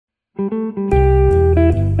Welcome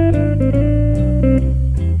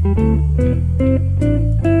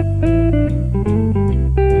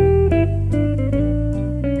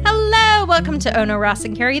to Ono, Ross,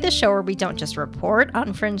 and Carrie, the show where we don't just report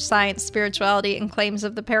on fringe science, spirituality, and claims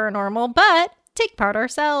of the paranormal, but take part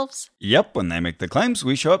ourselves. Yep, when they make the claims,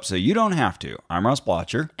 we show up so you don't have to. I'm Ross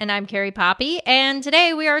Blotcher. And I'm Carrie Poppy, and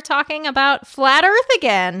today we are talking about Flat Earth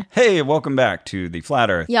again. Hey, welcome back to the Flat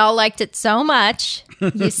Earth. Y'all liked it so much.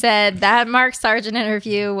 You said that Mark Sargent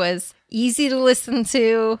interview was easy to listen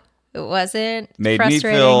to. It wasn't Made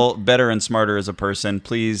frustrating. me feel better and smarter as a person.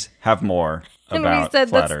 Please have more. And we said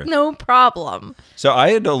that's no problem. So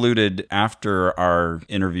I had alluded after our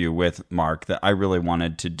interview with Mark that I really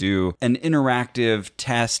wanted to do an interactive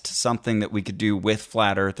test, something that we could do with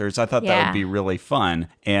flat earthers. I thought that would be really fun.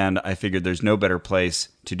 And I figured there's no better place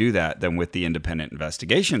to do that than with the Independent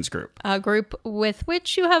Investigations Group. A group with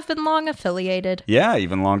which you have been long affiliated. Yeah,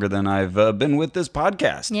 even longer than I've been with this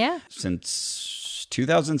podcast. Yeah. Since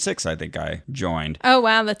 2006, I think I joined. Oh,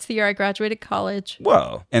 wow. That's the year I graduated college.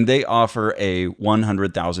 Whoa. And they offer a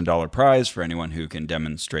 $100,000 prize for anyone who can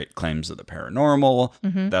demonstrate claims of the paranormal.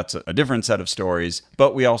 Mm-hmm. That's a different set of stories.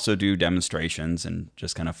 But we also do demonstrations and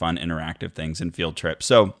just kind of fun interactive things and field trips.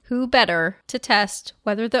 So who better to test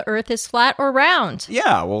whether the Earth is flat or round?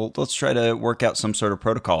 Yeah, well, let's try to work out some sort of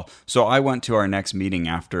protocol. So I went to our next meeting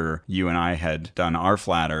after you and I had done our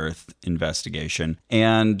flat Earth investigation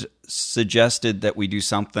and suggested that we do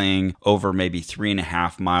something over maybe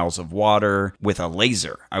 3.5 miles of water with a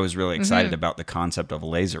laser. I was really excited about the concept of a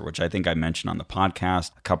laser, which I think I mentioned on the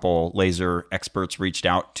podcast. A couple laser experts reached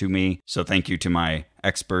out to me. So thank you to my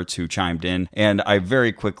experts who chimed in. And I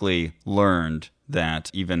very quickly learned that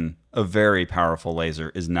even a very powerful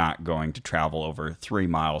laser is not going to travel over 3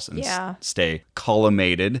 miles and stay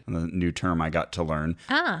collimated. The new term I got to learn.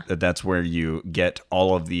 That's where you get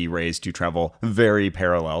all of the rays to travel very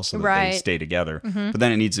parallel so that they stay together. But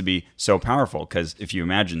then it needs to be so powerful because if you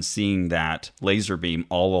imagine seeing that laser beam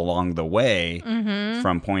all along the way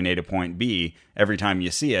from point A to point B, every time you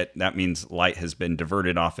see it, that means light has been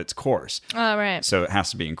diverted off its course. Oh, right. So it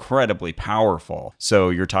has to be incredibly powerful. So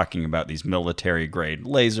you're talking about these military-grade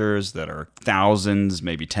lasers that are thousands,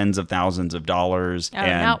 maybe tens of thousands of dollars. Oh,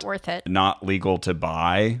 and not worth it. Not legal to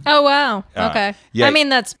buy. Oh, wow. Okay. Yeah, I mean,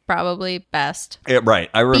 that's probably best. Right.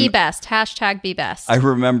 Be best. Hashtag be best. I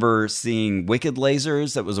remember seeing Wicked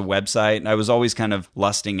Lasers. That was a website. And I was always kind of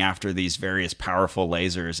lusting after these various powerful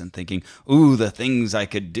lasers and thinking, ooh, the things I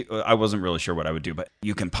could do. I wasn't really sure what I would do, but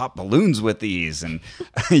you can pop balloons with these and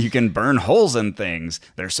you can burn holes in things.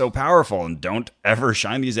 They're so powerful, and don't ever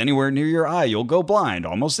shine these anywhere near your eye. You'll go blind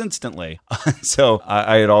almost instantly. So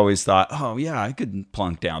I had always thought, oh yeah, I could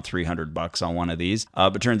plunk down $300 on one of these.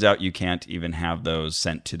 But turns out you can't even have those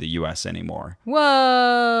sent to the US anymore.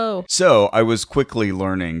 Whoa. So I was quickly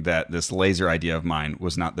learning that this laser idea of mine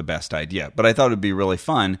was not the best idea, but I thought it'd be really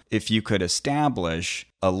fun if you could establish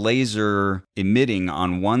a laser emitting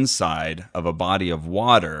on one side of a body of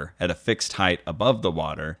water at a fixed height above the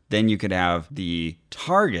water. Then you could have the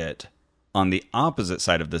target on the opposite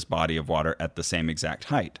side of this body of water at the same exact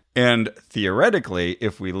height. And theoretically,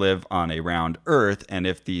 if we live on a round Earth, and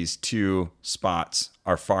if these two spots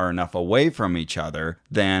are far enough away from each other,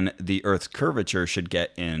 then the Earth's curvature should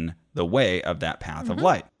get in the way of that path of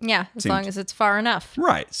light. Yeah, as long as it's far enough.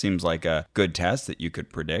 Right. Seems like a good test that you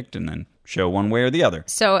could predict and then show one way or the other.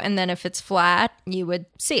 So, and then if it's flat, you would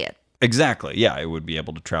see it. Exactly. Yeah, it would be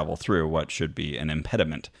able to travel through what should be an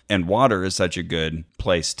impediment. And water is such a good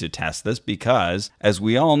place to test this because, as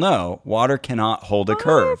we all know, water cannot hold a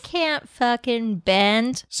curve. Water can't fucking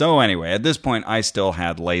bend. So anyway, at this point, I still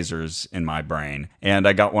had lasers in my brain. And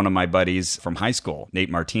I got one of my buddies from high school, Nate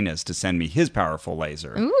Martinez, to send me his powerful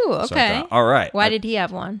laser. Ooh, okay. So I thought, all right. Why did he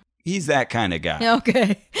have one? He's that kind of guy.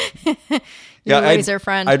 Okay. Your laser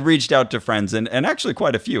friend. I'd reached out to friends, and actually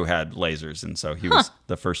quite a few had lasers, and so he was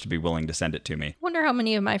the first to be willing to send it to me. Wonder how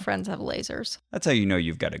many of my friends have lasers. That's how you know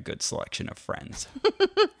you've got a good selection of friends.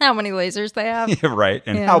 How many lasers they have. Yeah, right.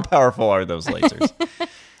 And how powerful are those lasers?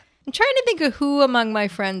 I'm trying to think of who among my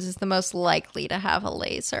friends is the most likely to have a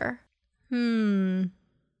laser.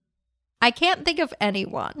 I can't think of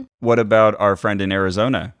anyone. What about our friend in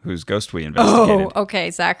Arizona whose ghost we investigated? Oh,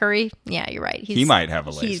 okay. Zachary? Yeah, you're right. He might have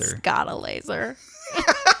a laser. He's got a laser.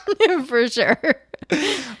 For sure.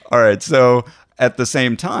 All right. So at the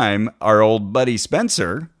same time, our old buddy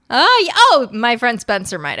Spencer Oh, my friend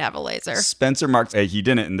Spencer might have a laser. Spencer marks, he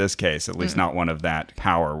didn't in this case, at least not one of that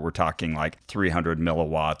power. We're talking like 300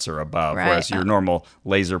 milliwatts or above, whereas your normal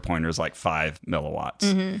laser pointer is like 5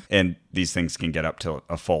 milliwatts. And these things can get up to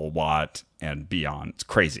a full watt and beyond. It's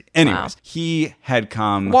crazy. Anyways, he had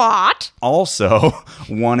come also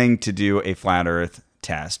wanting to do a flat earth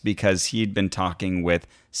test because he'd been talking with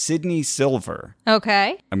Sydney Silver.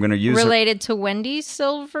 Okay. I'm going to use related to Wendy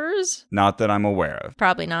Silvers? Not that I'm aware of.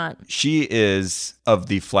 Probably not. She is of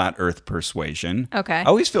the flat earth persuasion. Okay. I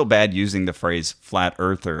always feel bad using the phrase flat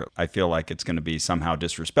earther. I feel like it's going to be somehow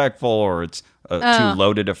disrespectful or it's too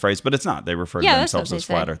loaded a phrase, but it's not. They refer to themselves as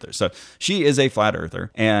flat earthers. So she is a flat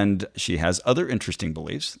earther, and she has other interesting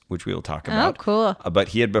beliefs, which we will talk about. Oh, cool. But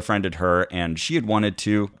he had befriended her, and she had wanted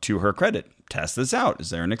to her credit, test this out.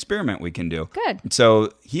 Is there an experiment we can do? Good.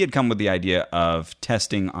 So he had come with the idea of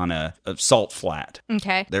testing on a salt flat.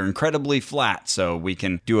 Okay. They're incredibly flat, so we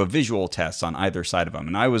can do a visual test on either side of them.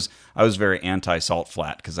 And I was very anti-salt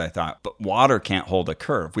flat because I thought, but water can't hold a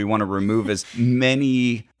curve. We want to remove as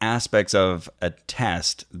many aspects of a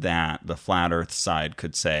test that the flat earth side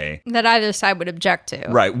could say. That either side would object to.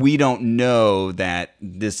 Right. We don't know that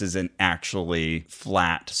this is an actually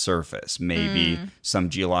flat surface. Maybe some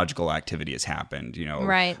geological activity has happened,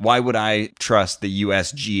 Right. Why would I trust the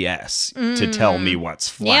USGS to tell me what's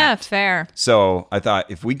flat? Yeah, fair. So I thought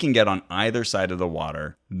if we can get on either side of the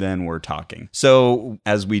water, then we're talking. So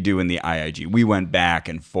as we do in the IIG, we went back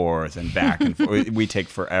and forth and back and forth. We take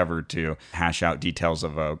forever to hash out details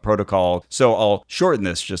of a protocol. So I'll shorten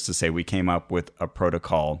this just to say we came up with a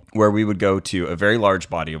protocol where we would go to a very large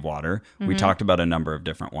body of water. We talked about a number of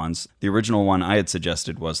different ones. The original one I had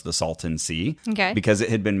suggested was the Salton Sea. Okay. Because it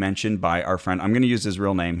had been mentioned by our friend, I'm going to use his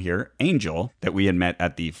real name here, Angel, that we had met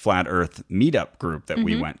at the Flat Earth meetup group that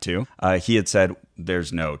we went to. He had said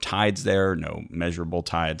there's no tides there, no measurable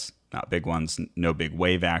tides, not big ones, no big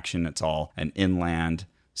wave action. It's all an inland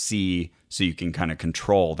sea, so you can kind of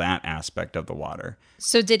control that aspect of the water.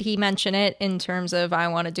 So did he mention it in terms of I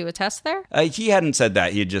want to do a test there? He hadn't said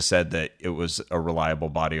that. He had just said that it was a reliable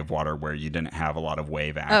body of water where you didn't have a lot of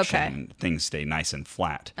wave action. Okay. And things stay nice and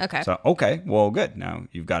flat. Okay. So, okay, well, good. Now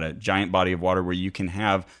you've got a giant body of water where you can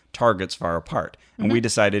have targets far apart. And we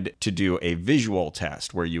decided to do a visual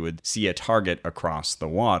test where you would see a target across the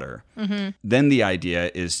water. Then the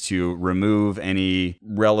idea is to remove any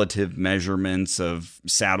relative measurements of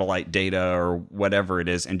satellite data or whatever it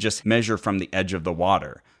is and just measure from the edge of the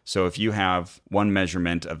water. So if you have one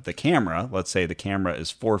measurement of the camera, let's say the camera is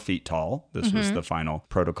 4 feet tall. This was the final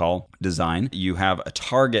protocol design. You have a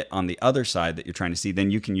target on the other side that you're trying to see. Then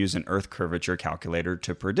you can use an earth curvature calculator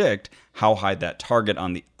to predict how high that target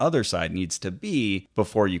on the other side needs to be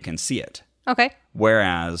before you can see it. Okay.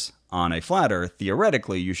 Whereas on a flat earth,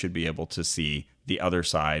 theoretically, you should be able to see the other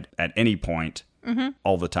side at any point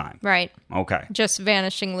all the time. Right. Okay. Just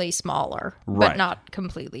vanishingly smaller, Right. but not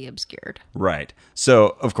completely obscured. Right.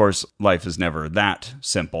 So, of course, life is never that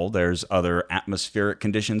simple. There's other atmospheric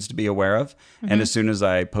conditions to be aware of. And as soon as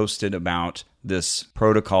I posted about this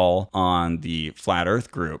protocol on the Flat Earth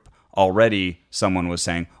group, already someone was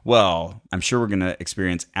saying, well, I'm sure we're going to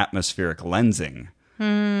experience atmospheric lensing.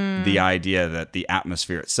 The idea that the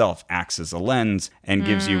atmosphere itself acts as a lens and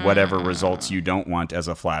gives you whatever results you don't want as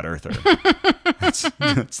a flat earther. That's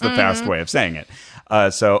the fast way of saying it.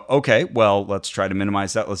 So, okay, well, let's try to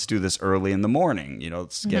minimize that. Let's do this early in the morning.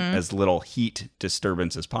 Let's get as little heat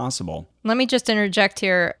disturbance as possible. Let me just interject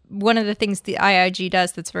here. One of the things the IIG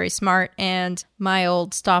does that's very smart, and my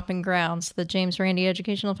old stomping grounds, the James Randi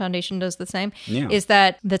Educational Foundation, does the same, is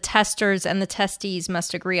that the testers and the testees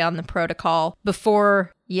must agree on the protocol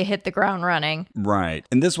before you hit the ground running. Right.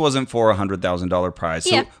 And this wasn't for a $100,000 prize.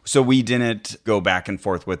 So we didn't go back and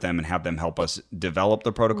forth with them and have them help us develop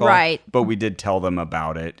the protocol. Right. But we did tell them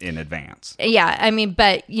about it in advance. Yeah. I mean,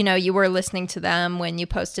 but, you were listening to them when you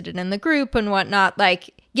posted it in the group and whatnot.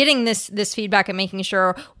 Like, getting this feedback and making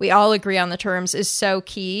sure we all agree on the terms is so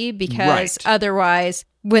key because otherwise,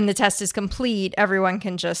 when the test is complete, everyone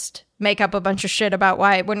can just make up a bunch of shit about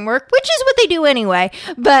why it wouldn't work, which is what they do anyway.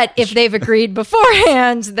 But if they've agreed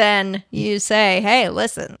beforehand, then you say, hey,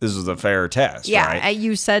 listen. This was a fair test, yeah, right?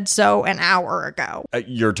 You said so an hour ago.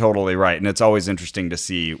 You're totally right. And it's always interesting to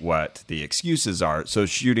see what the excuses are. So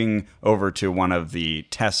shooting over to one of the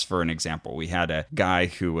tests, for an example, we had a guy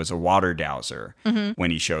who was a water dowser. When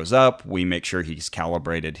he shows up, we make sure he's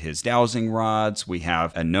calibrated his dowsing rods. We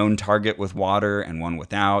have a known target with water and one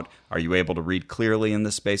without. Are you able to read clearly in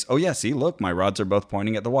this space? Oh, yeah, see, look, my rods are both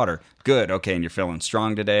pointing at the water. Good. Okay, and you're feeling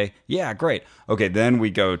strong today? Yeah, great. Okay, then we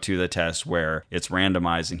go to the test where it's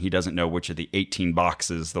randomized and he doesn't know which of the 18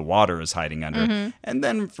 boxes the water is hiding under. And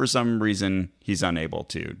then for some reason, he's unable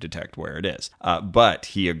to detect where it is. But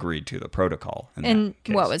he agreed to the protocol. And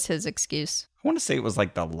what was his excuse? I want to say it was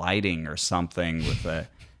like the lighting or something with the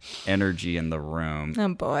energy in the room.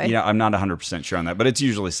 Oh, boy. Yeah, I'm not 100% sure on that, but it's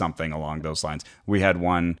usually something along those lines. We had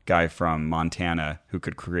one guy from Montana who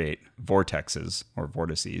could create vortexes or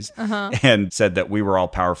vortices and said that we were all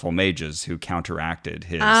powerful mages who counteracted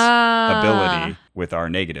his ability with our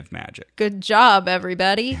negative magic. Good job,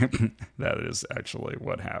 everybody. That is actually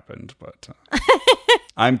what happened, but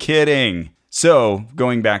I'm kidding. So,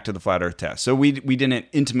 going back to the flat earth test. So, we didn't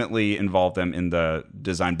intimately involve them in the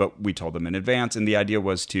design, but we told them in advance. And the idea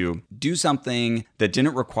was to do something that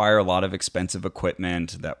didn't require a lot of expensive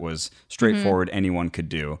equipment, that was straightforward, anyone could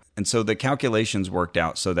do. And so the calculations worked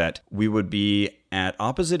out so that we would be at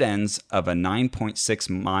opposite ends of a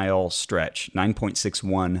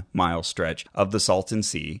 9.61 mile stretch of the Salton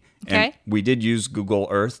Sea. Okay. And we did use Google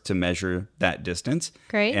Earth to measure that distance.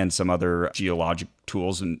 Great. And some other geologic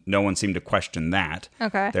tools, and no one seemed to question that.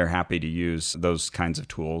 Okay. They're happy to use those kinds of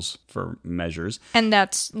tools for measures. And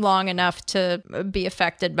that's long enough to be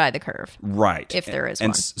affected by the curve. Right. If there is and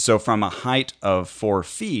one. So from a height of 4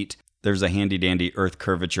 feet, there's a handy-dandy Earth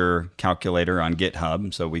curvature calculator on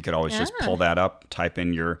GitHub, so we could always just pull that up, type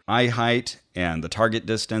in your eye height and the target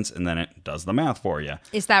distance, and then it does the math for you.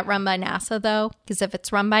 Is that run by NASA, though? Because if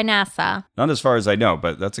it's run by NASA... Not as far as I know,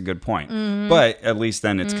 but that's a good point. But at least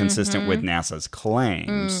then it's consistent with NASA's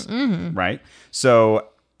claims, right? So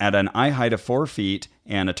at an eye height of 4 feet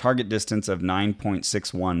and a target distance of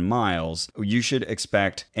 9.61 miles, you should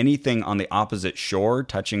expect anything on the opposite shore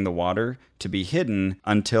touching the water to be hidden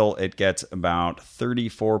until it gets about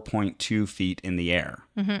 34.2 feet in the air.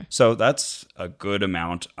 So that's a good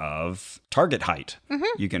amount of target height.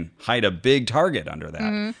 You can hide a big target under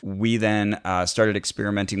that. We then started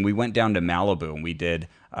experimenting. We went down to Malibu and we did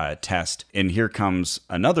a test. And here comes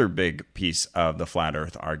another big piece of the flat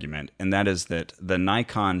Earth argument, and that is that the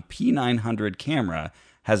Nikon P900 camera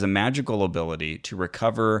has a magical ability to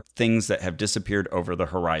recover things that have disappeared over the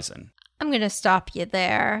horizon. I'm going to stop you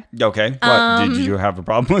there. Okay. What? Did you have a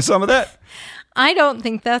problem with some of that? I don't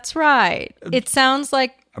think that's right. It sounds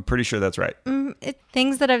like... I'm pretty sure that's right.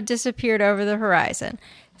 Things that have disappeared over the horizon.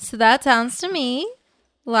 So that sounds to me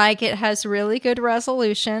like it has really good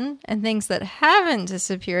resolution, and things that haven't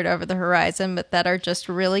disappeared over the horizon but that are just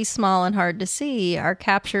really small and hard to see are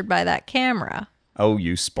captured by that camera. Oh,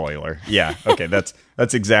 you spoiler. Yeah, okay, that's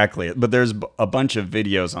exactly it. But there's a bunch of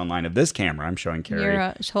videos online of this camera. I'm showing Carrie.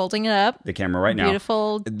 You're holding it up. The camera right now.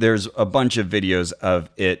 Beautiful. There's a bunch of videos of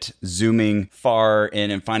it zooming far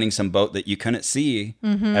in and finding some boat that you couldn't see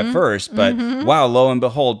at first. But wow, lo and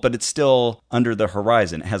behold, but it's still under the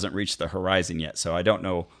horizon. It hasn't reached the horizon yet. So I don't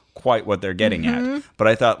know quite what they're getting at. But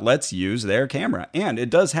I thought, let's use their camera. And it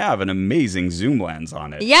does have an amazing zoom lens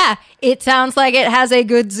on it. Yeah, it sounds like it has a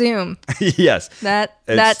good zoom. Yes.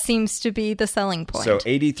 That seems to be the selling point. So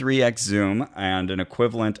 83x zoom and an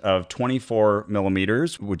equivalent of 24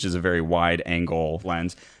 millimeters, which is a very wide angle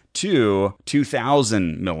lens, to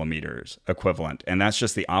 2000 millimeters equivalent. And that's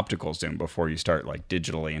just the optical zoom before you start like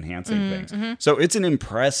digitally enhancing things. So it's an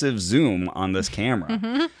impressive zoom on this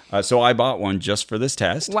camera. So I bought one just for this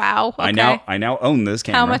test. Wow. Okay. I now own this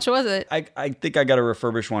camera. How much was it? I think I got a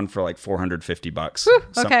refurbished one for like $450.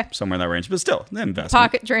 Okay. Somewhere in that range, but still, the investment.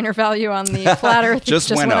 Pocket drainer value on the flat Earth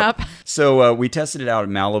just went up. So we tested it out in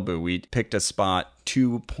Malibu. We picked a spot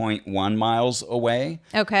 2.1 miles away.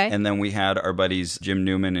 Okay. And then we had our buddies Jim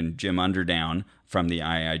Newman and Jim Underdown from the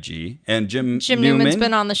IIG. And Jim Newman's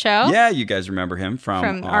been on the show. Yeah, you guys remember him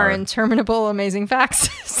from our Interminable Amazing Facts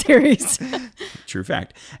series. True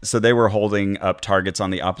fact. So they were holding up targets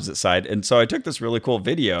on the opposite side. And so I took this really cool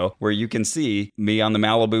video where you can see me on the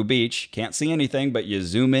Malibu beach. Can't see anything, but you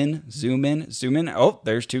zoom in, zoom in, zoom in. Oh,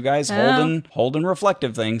 there's two guys holding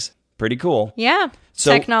reflective things. Pretty cool. Yeah.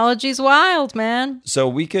 So, technology's wild, man. So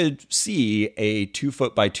we could see a 2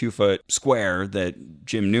 foot by 2 foot square that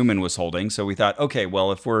Jim Newman was holding. So we thought, okay,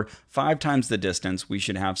 well, if we're 5 times the distance, we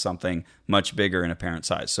should have something much bigger in apparent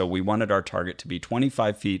size. So we wanted our target to be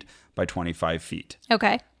 25 feet by 25 feet.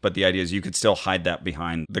 Okay. But the idea is you could still hide that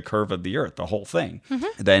behind the curve of the Earth, the whole thing.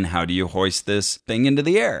 Then how do you hoist this thing into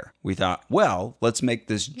the air? We thought, well, let's make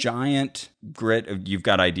this giant grid. You've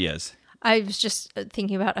got ideas. I was just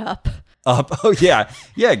thinking about Up. Up. Oh, yeah.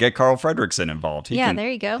 Yeah, get Carl Fredricksen involved.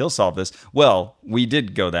 There you go. He'll solve this. Well, we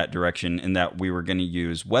did go that direction in that we were going to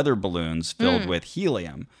use weather balloons filled with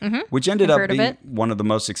helium, which ended up being one of the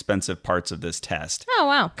most expensive parts of this test. Oh,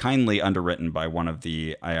 wow. Kindly underwritten by one of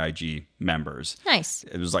the IIG members. Nice.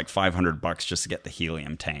 It was like $500 just to get the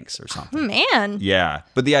helium tanks or something. Man. Yeah.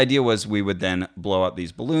 But the idea was we would then blow up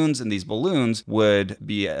these balloons, and these balloons would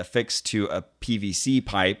be affixed to a PVC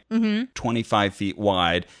pipe 25 feet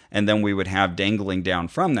wide, and then we would have dangling down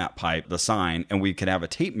from that pipe the sign, and we could have a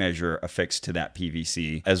tape measure affixed to that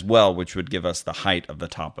PVC as well, which would give us the height of the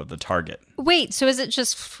top of the target. Wait, so is it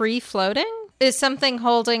just free floating? Is something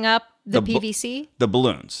holding up the PVC? The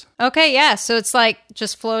balloons. Okay, yeah. So it's like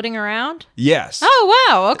just floating around? Yes. Oh,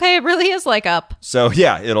 wow. Okay, it really is like Up. So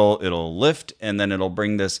yeah, it'll lift, and then it'll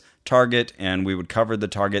bring this target, and we would cover the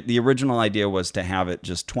target. The original idea was to have it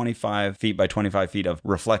just 25 feet by 25 feet of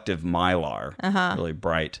reflective mylar, really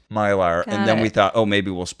bright mylar. And then we thought, oh,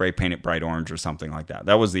 maybe we'll spray paint it bright orange or something like that.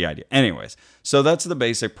 That was the idea. Anyways, so that's the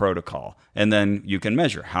basic protocol. And then you can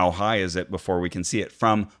measure how high is it before we can see it.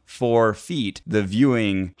 From 4 feet, the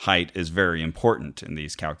viewing height is very important in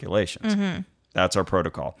these calculations. That's our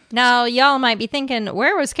protocol. Now, y'all might be thinking,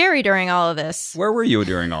 where was Carrie during all of this? Where were you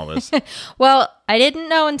during all this? Well, I didn't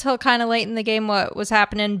know until kind of late in the game what was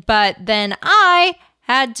happening, but then I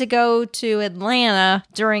had to go to Atlanta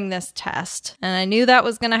during this test, and I knew that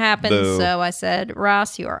was going to happen, so I said,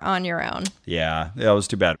 Ross, you are on your own. Yeah, that was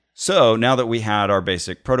too bad. So now that we had our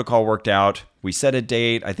basic protocol worked out, we set a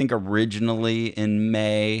date, I think originally in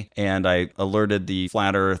May, and I alerted the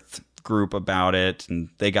Flat Earth group about it, and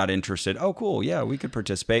they got interested. Oh, cool. Yeah, we could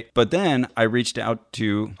participate. But then I reached out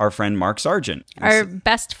to our friend Mark Sargent. Our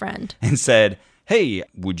best friend. And said, hey,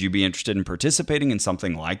 would you be interested in participating in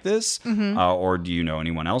something like this? Or do you know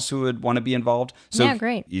anyone else who would want to be involved? So yeah,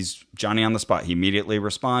 great. He's Johnny on the spot. He immediately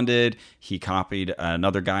responded. He copied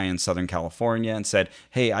another guy in Southern California and said,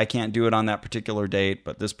 hey, I can't do it on that particular date,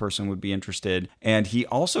 but this person would be interested. And he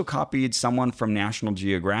also copied someone from National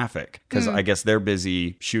Geographic, because I guess they're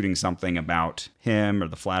busy shooting something about him or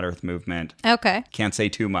the Flat Earth movement. Okay. Can't say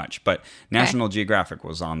too much, but National Geographic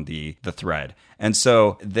was on the thread. And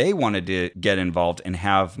so they wanted to get involved and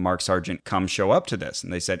have Mark Sargent come show up to this.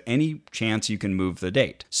 And they said, any chance you can move the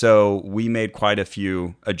date? So we made quite a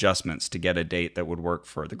few adjustments to get a date that would work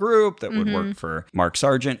for the group, that would work for Mark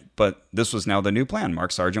Sargent. But this was now the new plan.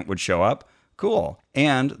 Mark Sargent would show up. Cool.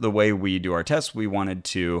 And the way we do our tests, we wanted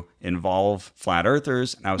to involve flat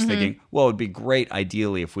earthers. And I was thinking, well, it would be great,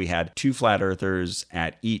 ideally, if we had 2 flat earthers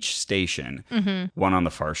at each station, one on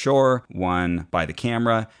the far shore, one by the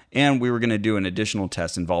camera. And we were going to do an additional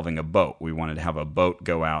test involving a boat. We wanted to have a boat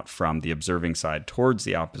go out from the observing side towards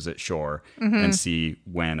the opposite shore and see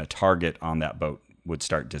when a target on that boat would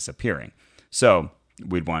start disappearing. So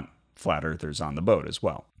we'd want flat earthers on the boat as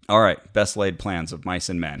well. All right, best laid plans of mice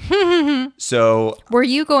and men. So, were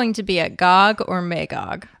you going to be at Gog or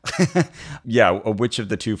Magog? Yeah, which of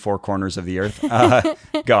the 2 four corners of the earth?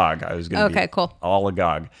 Gog. I was going to be cool. All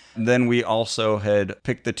agog. Then we also had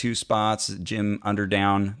picked the 2 spots. Jim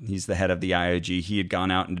Underdown, he's the head of the IIG. He had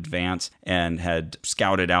gone out in advance and had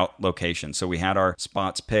scouted out locations. So we had our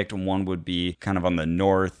spots picked, and one would be kind of on the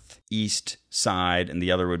northeast side, and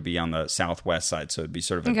the other would be on the southwest side. So it'd be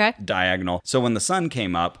sort of a diagonal. So when the sun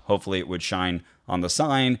came up, hopefully it would shine on the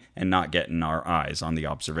sign and not get in our eyes on the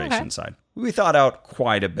observation side. We thought out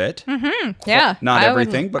quite a bit. Yeah. Not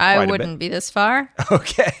everything, but quite a bit. I wouldn't be this far.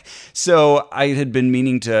 Okay. So I had been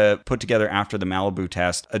meaning to put together after the Malibu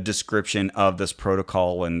test a description of this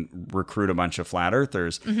protocol and recruit a bunch of flat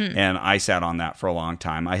earthers. And I sat on that for a long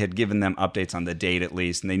time. I had given them updates on the date at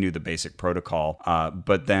least, and they knew the basic protocol.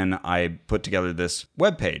 But then I put together this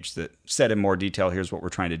webpage that said in more detail, here's what we're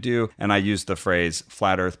trying to do. And I used the phrase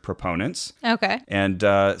flat earth proponents. Okay. And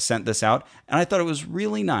sent this out. And I thought it was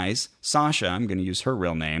really nice. Sasha, I'm going to use her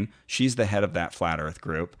real name. She's the head of that Flat Earth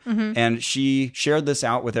group. And she shared this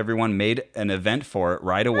out with everyone, made an event for it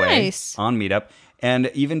right away on Meetup,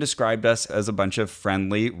 and even described us as a bunch of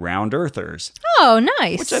friendly round earthers. Oh,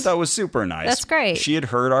 nice. Which I thought was super nice. That's great. She had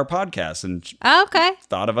heard our podcast and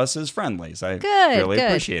thought of us as friendlies. I really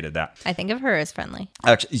appreciated that. I think of her as friendly.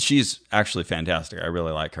 Actually, she's actually fantastic. I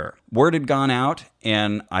really like her. Word had gone out,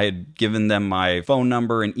 and I had given them my phone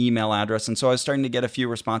number and email address, and so I was starting to get a few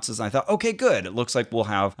responses, and I thought, okay, good. It looks like we'll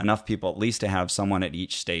have enough people at least to have someone at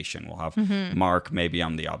each station. We'll have Mark maybe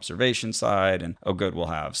on the observation side, and oh, good, we'll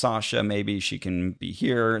have Sasha maybe. She can be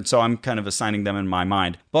here. And so I'm kind of assigning them in my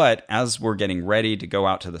mind. But as we're getting ready to go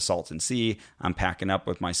out to the Salton Sea, I'm packing up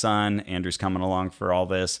with my son. Andrew's coming along for all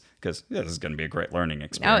this, because this is going to be a great learning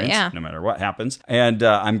experience no matter what happens. And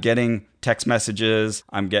I'm getting text messages,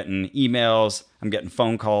 I'm getting emails, I'm getting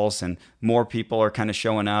phone calls, and more people are kind of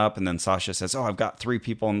showing up. And then Sasha says, I've got 3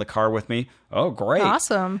 people in the car with me. Oh, great.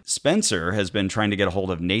 Awesome. Spencer has been trying to get a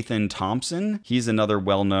hold of Nathan Thompson. He's another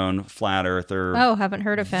well-known flat earther. Oh, haven't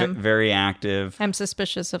heard of him. Very active. I'm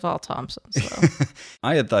suspicious of all Thompsons, so.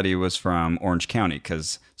 I had thought he was from Orange County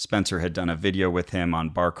because Spencer had done a video with him on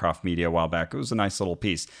Barcroft Media a while back. It was a nice little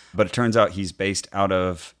piece. But it turns out he's based out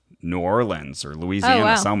of New Orleans or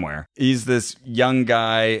Louisiana somewhere. He's this young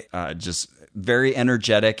guy, just very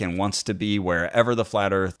energetic and wants to be wherever the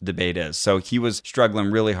flat earth debate is. So he was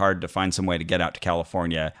struggling really hard to find some way to get out to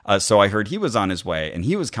California. So I heard he was on his way and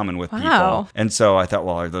he was coming with people. And so I thought,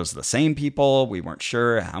 well, are those the same people? We weren't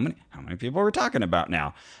sure how many people we're talking about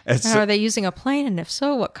now. Are they using a plane? And if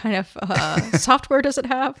so, what kind of software does it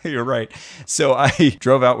have? You're right. So I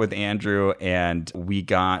drove out with Andrew and we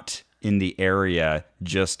got in the area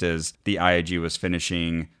just as the IAG was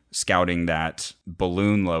finishing scouting that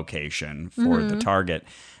balloon location for the target.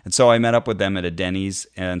 And so I met up with them at a Denny's.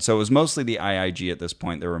 And so it was mostly the IIG at this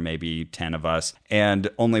point. There were maybe 10 of us and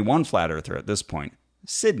only one flat earther at this point,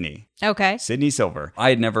 Sydney. Okay. Sydney Silver. I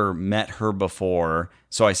had never met her before.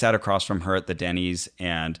 So I sat across from her at the Denny's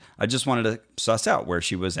and I just wanted to suss out where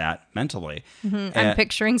she was at mentally. Mm-hmm. I'm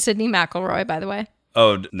picturing Sydney McElroy, by the way.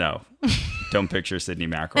 Oh, no. Don't picture Sydney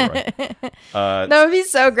McElroy. That would be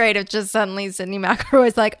so great if just suddenly Sydney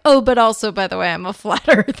McElroy's like, oh, but also, by the way, I'm a flat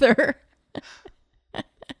earther.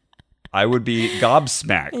 I would be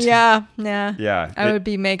gobsmacked. Yeah. I would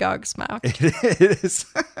be Magog smacked.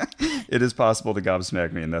 It is possible to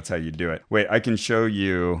gobsmack me, and that's how you do it. Wait, I can show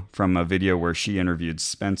you from a video where she interviewed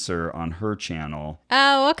Spencer on her channel.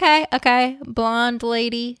 Oh, okay. Blonde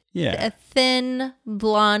lady. Yeah. A thin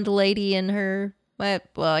blonde lady in her...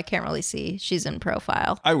 Well, I can't really see. She's in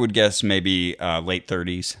profile. I would guess maybe late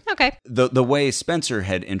 30s. Okay. The way Spencer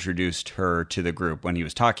had introduced her to the group when he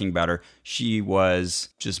was talking about her, she was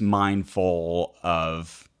just mindful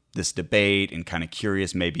of this debate and kind of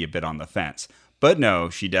curious, maybe a bit on the fence. But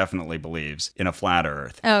no, she definitely believes in a flat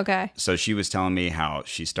earth. Okay. So she was telling me how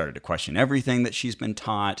she started to question everything that she's been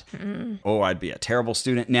taught. Oh, I'd be a terrible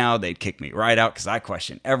student now. They'd kick me right out because I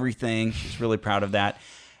question everything. She's really proud of that.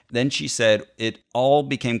 Then she said, it all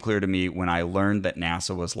became clear to me when I learned that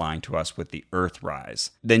NASA was lying to us with the Earthrise.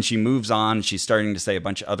 Then she moves on. She's starting to say a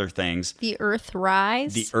bunch of other things. The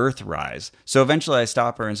Earthrise? The Earthrise. So eventually I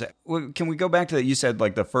stop her and say, well, can we go back to that? You said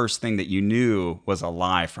like the first thing that you knew was a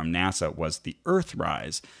lie from NASA was the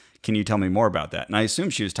Earthrise. Can you tell me more about that? And I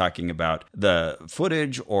assume she was talking about the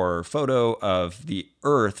footage or photo of the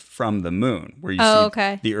Earth from the moon, where you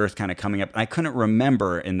see the Earth kind of coming up. And I couldn't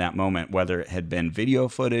remember in that moment whether it had been video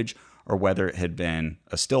footage or whether it had been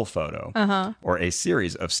a still photo or a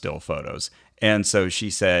series of still photos. And so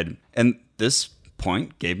she said, and this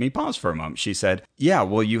point gave me pause for a moment. She said, yeah,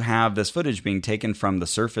 well, you have this footage being taken from the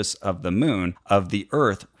surface of the moon of the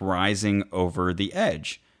Earth rising over the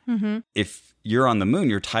edge. Mm-hmm. If you're on the moon,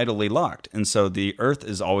 you're tidally locked. And so the Earth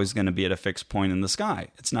is always going to be at a fixed point in the sky.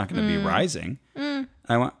 It's not going to be rising. And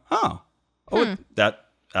I went,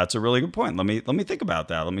 that's a really good point. Let me think about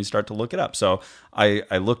that. Let me start to look it up. So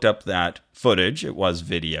I looked up that footage. It was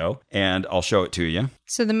video, and I'll show it to you.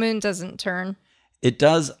 So the moon doesn't turn. It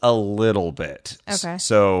does a little bit. Okay.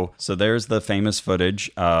 So there's the famous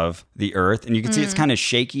footage of the Earth, and you can see it's kind of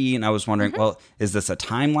shaky, and I was wondering, well, is this a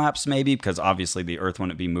time lapse maybe? Because obviously the Earth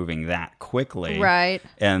wouldn't be moving that quickly. Right.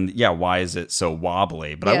 And yeah, why is it so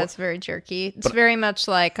wobbly? But it's very jerky. It's very much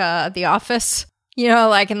like The Office. You know,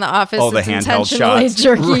 like in The Office, it's the handheld intentionally shots.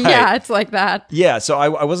 jerky. Right. Yeah, it's like that. Yeah, so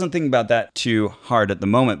I wasn't thinking about that too hard at the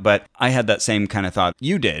moment, but I had that same kind of thought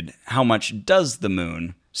you did. How much does the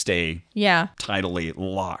moon stay tidally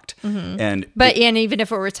locked? And even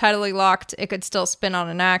if it were tidally locked, it could still spin on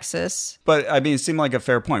an axis. But I mean, it seemed like a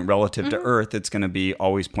fair point. Relative to Earth, it's going to be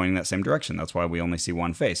always pointing that same direction. That's why we only see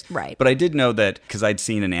one face. Right. But I did know that, because I'd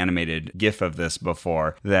seen an animated GIF of this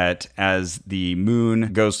before, that as the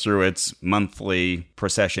moon goes through its monthly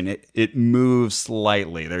procession, it moves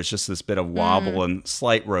slightly. There's just this bit of wobble and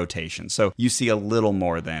slight rotation. So you see a little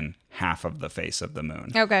more than half of the face of the moon.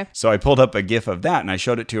 Okay. So I pulled up a GIF of that and I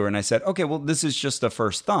showed it to her and I said, okay, well, this is just a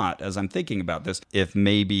first thought as I'm thinking about this. If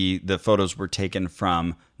maybe the photos were taken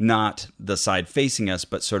from not the side facing us,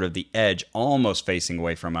 but sort of the edge almost facing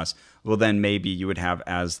away from us, well, then maybe you would have,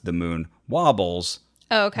 as the moon wobbles,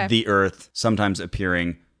 the Earth sometimes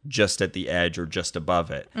appearing just at the edge or just above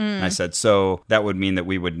it. And I said, so that would mean that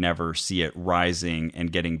we would never see it rising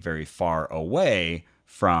and getting very far away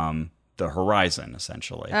from the horizon,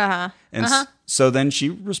 essentially. So then she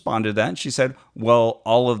responded to that and she said, well,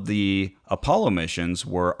 all of the Apollo missions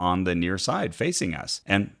were on the near side facing us.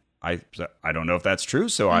 And I don't know if that's true.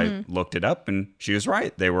 So I looked it up, and she was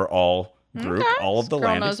right. They were all grouped, all of the Girl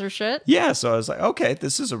landings. knows her shit. Yeah, so I was like, okay,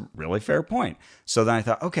 this is a really fair point. So then I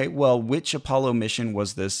thought, okay, well, which Apollo mission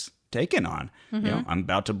was this taken on? I'm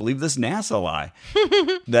about to believe this NASA lie.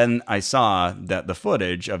 Then I saw that the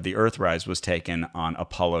footage of the Earthrise was taken on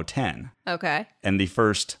Apollo 10. Okay. And the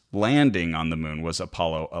first landing on the moon was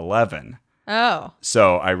Apollo 11. Oh.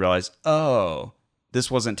 So I realized, this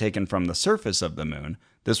wasn't taken from the surface of the moon.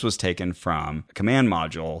 This was taken from a command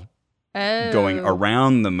module going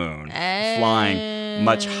around the moon, flying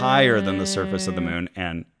much higher than the surface of the moon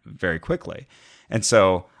and very quickly. And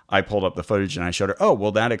so I pulled up the footage and I showed her,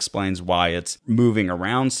 well, that explains why it's moving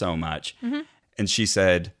around so much. And she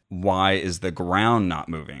said, why is the ground not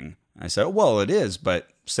moving? I said, well, it is, but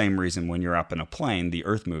same reason when you're up in a plane, the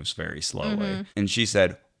earth moves very slowly. And she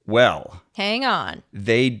said, well, hang on.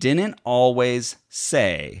 They didn't always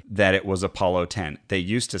say that it was Apollo 10. They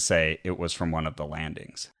used to say it was from one of the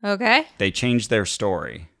landings. Okay. They changed their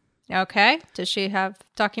story. Okay. Does she have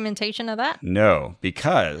documentation of that? No,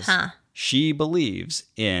 because she believes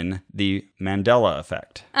in the Mandela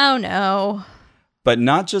effect. Oh, no. But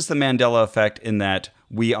not just the Mandela effect in that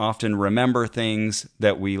we often remember things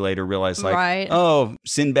that we later realize, like, oh,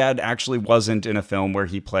 Sinbad actually wasn't in a film where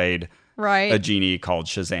he played a genie called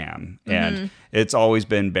Shazam. And it's always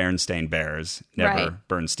been Berenstain Bears, never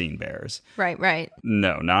Bernstein Bears. Right.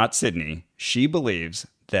 No, not Sydney. She believes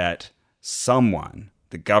that someone,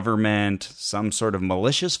 the government, some sort of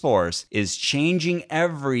malicious force, is changing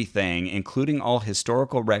everything, including all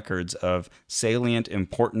historical records of salient,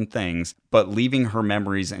 important things, but leaving her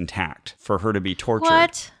memories intact for her to be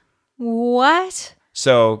tortured. What?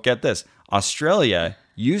 So, get this. Australia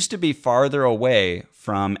used to be farther away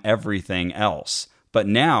from everything else, but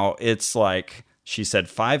now it's like, she said,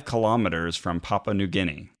 5 kilometers from Papua New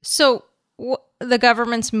Guinea. So the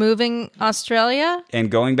government's moving Australia? And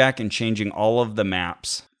going back and changing all of the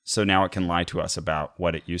maps, so now it can lie to us about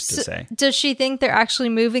what it used to say. Does she think they're actually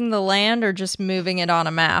moving the land or just moving it on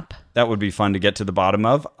a map? That would be fun to get to the bottom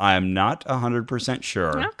of. I'm not 100%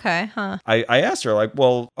 sure. Okay, huh. I asked her, like,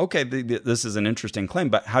 well, okay, this is an interesting claim,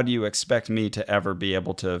 but how do you expect me to ever be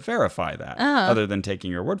able to verify that other than taking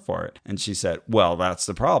your word for it? And she said, well, that's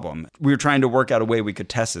the problem. We were trying to work out a way we could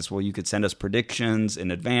test this. Well, you could send us predictions in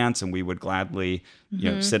advance and we would gladly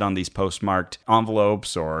sit on these postmarked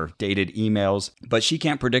envelopes or dated emails. But she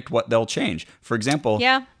can't predict what they'll change. For example,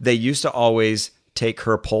 they used to always take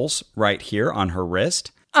her pulse right here on her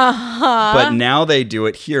wrist. But now they do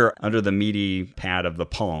it here under the meaty pad of the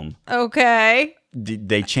palm. Okay.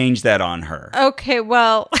 They changed that on her. Okay,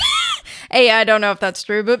 well, A, I don't know if that's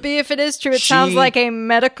true, but B, if it is true, it sounds like a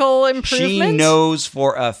medical improvement. She knows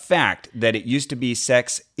for a fact that it used to be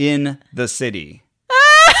sex in the city.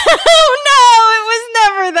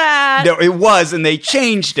 That. No, it was, and they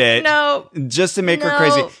changed it. No. Just to make her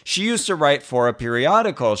crazy. She used to write for a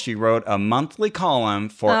periodical. She wrote a monthly column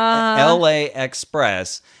for LA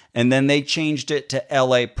Express, and then they changed it to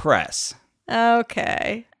LA Press.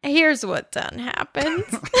 Okay. Here's what done happened.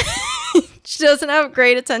 She doesn't have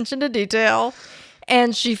great attention to detail,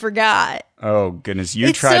 and she forgot. Oh, goodness.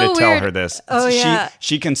 You try to tell her this. Oh, yeah.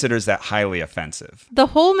 She considers that highly offensive. The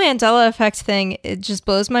whole Mandela effect thing, it just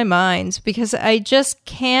blows my mind because I just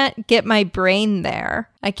can't get my brain there.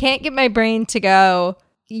 I can't get my brain to go,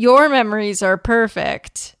 your memories are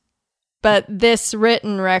perfect, but this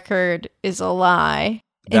written record is a lie.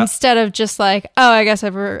 Instead of just like, oh, I guess I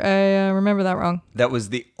remember that wrong. That was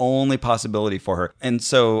the only possibility for her. And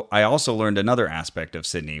so I also learned another aspect of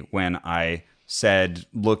Sydney when I said,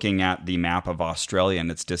 looking at the map of Australia and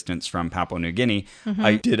its distance from Papua New Guinea,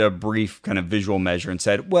 I did a brief kind of visual measure and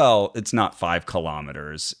said, well, it's not 5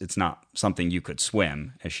 kilometers. It's not something you could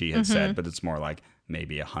swim, as she had said, but it's more like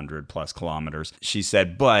maybe 100 plus kilometers. She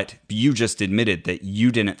said, but you just admitted that you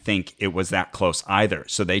didn't think it was that close either.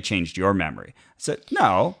 So they changed your memory. I said,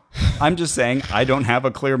 no, I'm just saying I don't have a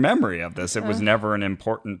clear memory of this. It was never an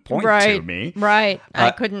important point to me. Right.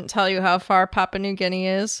 I couldn't tell you how far Papua New Guinea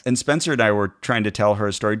is. And Spencer and I were trying to tell her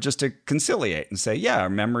a story just to conciliate and say, yeah, our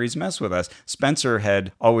memories mess with us. Spencer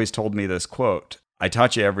had always told me this quote, I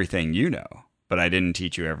taught you everything you know, but I didn't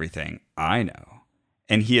teach you everything I know.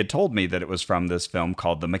 And he had told me that it was from this film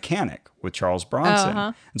called The Mechanic with Charles Bronson.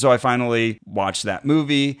 And so I finally watched that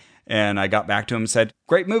movie and I got back to him and said,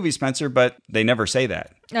 great movie, Spencer, but they never say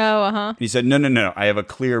that. He said, no. I have a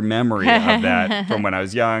clear memory of that from when I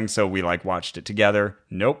was young. So we watched it together.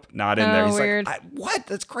 Nope, not in there. He's weird. like, what?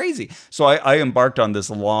 That's crazy. So I embarked on this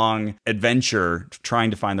long adventure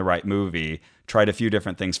trying to find the right movie, tried a few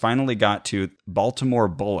different things, finally got to Baltimore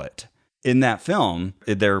Bullet. in that film,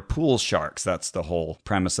 they're pool sharks. That's the whole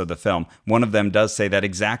premise of the film. One of them does say that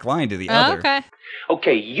exact line to the other. Okay.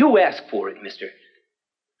 Okay, you ask for it, mister.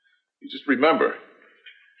 You just remember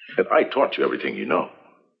that I taught you everything you know.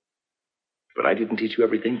 But I didn't teach you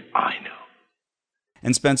everything I know.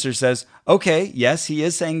 And Spencer says, okay, yes, he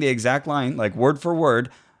is saying the exact line, like word for word,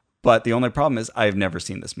 but the only problem is I've never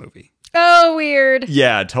seen this movie. Oh, weird.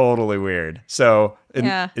 Yeah, totally weird. So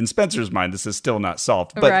in Spencer's mind, this is still not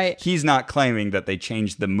solved. But he's not claiming that they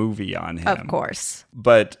changed the movie on him. Of course.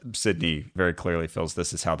 But Sydney very clearly feels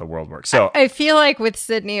this is how the world works. So I feel like with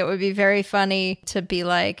Sydney, it would be very funny to be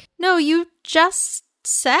like, no, you just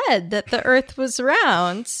said that the Earth was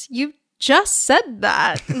round. You just said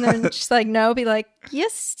that. And then she's like, no, be like,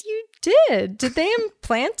 yes, you did. Did they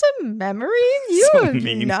implant a memory in you So of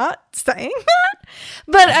mean. not saying that?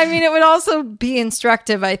 But I mean, it would also be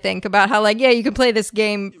instructive, I think, about how like, yeah, you can play this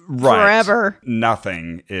game forever.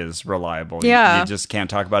 Nothing is reliable. Yeah. You just can't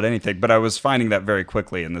talk about anything. But I was finding that very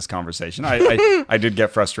quickly in this conversation. I did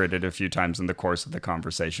get frustrated a few times in the course of the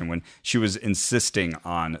conversation when she was insisting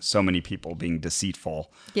on so many people being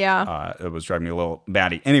deceitful. Yeah. It was driving me a little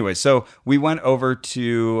batty. Anyway, so we went over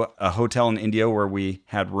to a hotel in Indio where we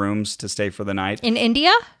had rooms to stay for the night. In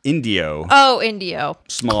India? Indio. Oh, Indio.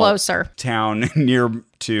 Small Closer. town near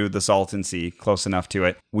to the Salton Sea, close enough to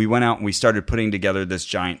it. We went out and we started putting together this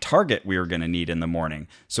giant target we were going to need in the morning.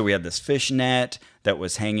 So we had this fish net that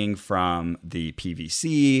was hanging from the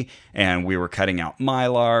PVC, and we were cutting out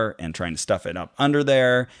mylar and trying to stuff it up under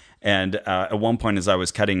there. And at one point, as I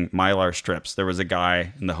was cutting mylar strips, there was a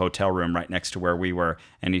guy in the hotel room right next to where we were,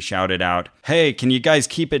 and he shouted out, "Hey, can you guys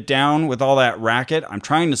keep it down with all that racket? I'm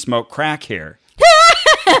trying to smoke crack here."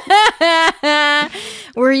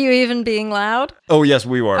 Were you even being loud? Oh, yes,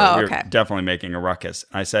 we were. Oh, we okay. were definitely making a ruckus.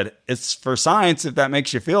 I said, "It's for science, if that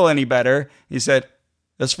makes you feel any better." He said,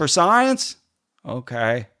 "It's for science?"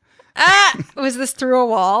 Okay. Was this through a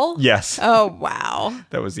wall? Yes. Oh, wow.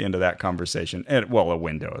 That was the end of that conversation. And, well, a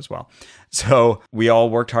window as well. So we all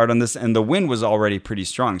worked hard on this, and the wind was already pretty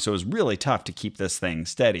strong. So it was really tough to keep this thing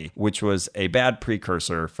steady, which was a bad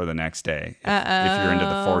precursor for the next day, if you're into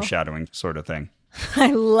the foreshadowing sort of thing.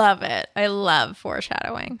 I love it. I love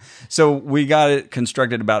foreshadowing. So we got it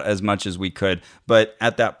constructed about as much as we could. But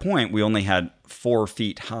at that point, we only had 4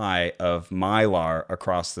 feet high of mylar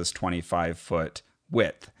across this 25-foot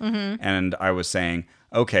width. Mm-hmm. And I was saying,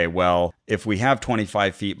 okay, well, if we have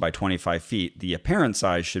 25 feet by 25 feet, the apparent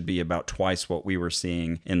size should be about twice what we were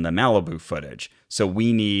seeing in the Malibu footage. So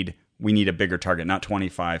we need a bigger target, not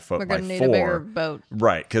 25 foot by 4. We're going to need a bigger boat.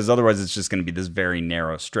 Right, because otherwise it's just going to be this very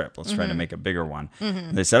narrow strip. Let's try to make a bigger one.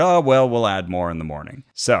 Mm-hmm. They said, oh, well, we'll add more in the morning.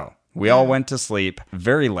 So we all went to sleep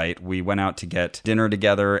very late. We went out to get dinner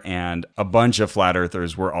together, and a bunch of flat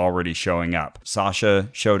earthers were already showing up. Sasha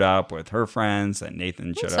showed up with her friends, and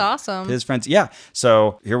Nathan showed That's up awesome. with his friends. Yeah.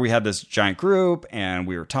 So here we had this giant group, and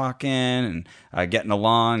we were talking and getting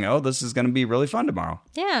along. Oh, this is going to be really fun tomorrow.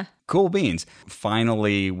 Yeah. Cool beans.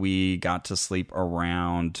 Finally, we got to sleep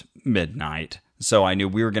around midnight. So I knew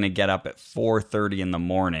we were going to get up at 4:30 in the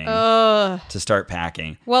morning to start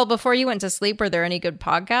packing. Well, before you went to sleep, were there any good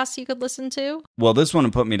podcasts you could listen to? Well, this one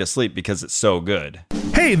put me to sleep because it's so good.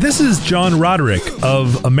 Hey, this is John Roderick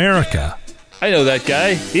of America. I know that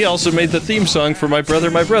guy. He also made the theme song for My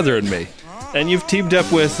Brother, and Me. And you've teamed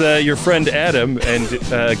up with your friend Adam and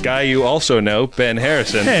a guy you also know, Ben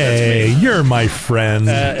Harrison. Hey, That's me. You're my friend.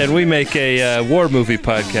 And we make a war movie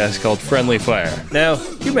podcast called Friendly Fire. Now,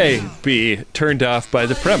 you may be turned off by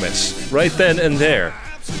the premise right then and there,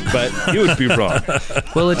 but you would be wrong.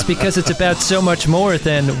 Well, it's because it's about so much more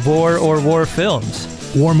than war or war films.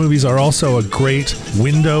 War movies are also a great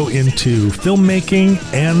window into filmmaking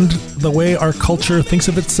and the way our culture thinks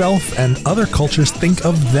of itself and other cultures think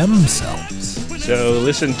of themselves. So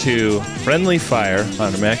listen to Friendly Fire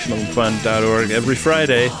on MaximumFun.org every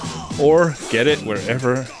Friday, or get it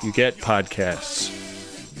wherever you get podcasts.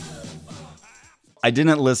 I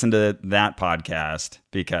didn't listen to that podcast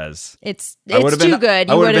because it's too good.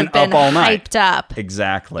 You would have been up all night. Hyped up.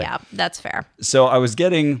 Exactly. Yeah, that's fair. So I was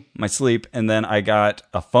getting my sleep, and then I got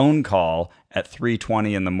a phone call at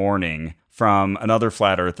 3:20 in the morning from another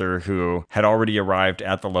flat earther who had already arrived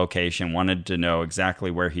at the location, wanted to know exactly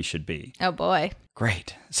where he should be. Oh, boy.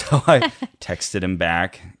 Great. So I texted him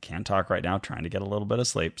back. Can't talk right now, trying to get a little bit of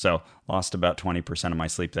sleep. So lost about 20% of my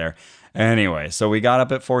sleep there. Anyway, so we got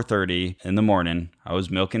up at 4:30 in the morning. I was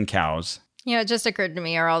milking cows. You know, it just occurred to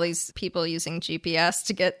me, are all these people using GPS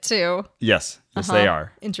to get to? Yes, they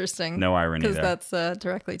are. Interesting. No irony there. Because that's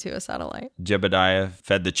directly to a satellite. Jebediah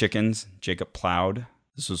fed the chickens. Jacob plowed.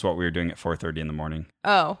 This was what we were doing at 4:30 in the morning.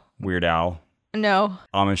 Oh. Weird Al No.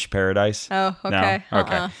 Amish Paradise? Oh, okay. No?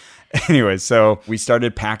 Okay. Anyway, so we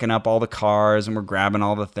started packing up all the cars and we're grabbing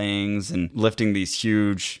all the things and lifting these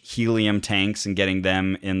huge helium tanks and getting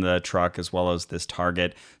them in the truck as well as this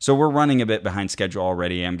target. So we're running a bit behind schedule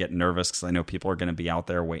already. I'm getting nervous because I know people are going to be out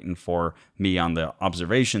there waiting for me on the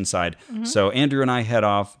observation side. So Andrew and I head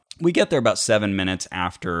off. We get there about 7 minutes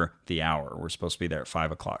after the hour. We're supposed to be there at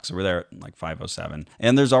 5 o'clock. So we're there at like 5:07.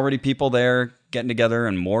 And there's already people there getting together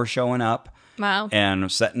and more showing up. Wow.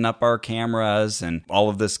 And setting up our cameras, and all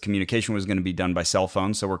of this communication was going to be done by cell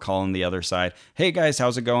phone. So we're calling the other side. Hey guys,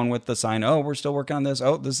 how's it going with the sign? Oh, we're still working on this.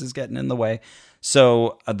 Oh, this is getting in the way.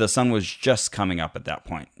 So the sun was just coming up at that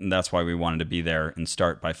point. And that's why we wanted to be there and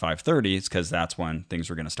start by 5:30. It's because that's when things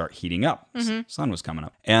were going to start heating up. Sun was coming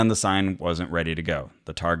up. And the sign wasn't ready to go.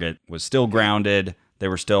 The target was still grounded. They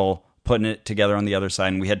were still putting it together on the other side.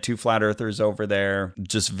 And we had 2 flat earthers over there,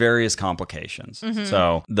 just various complications.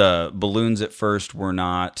 So the balloons at first were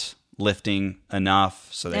not lifting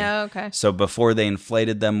enough. So before they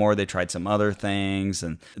inflated them more, they tried some other things.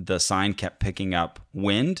 And the sign kept picking up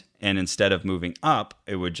wind. And instead of moving up,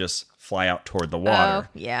 it would just fly out toward the water.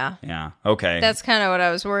 Oh, yeah. Yeah. Okay. That's kind of what I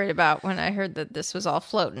was worried about when I heard that this was all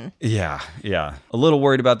floating. Yeah. A little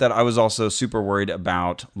worried about that. I was also super worried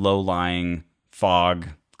about low-lying fog,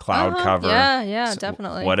 cloud cover. Yeah,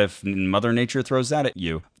 definitely. What if Mother Nature throws that at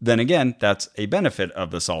you? Then again, that's a benefit of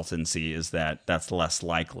the Salton Sea, is that that's less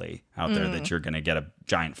likely out there that you're going to get a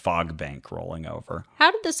giant fog bank rolling over. How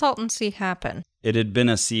did the Salton Sea happen? It had been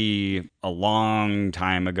a sea a long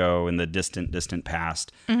time ago in the distant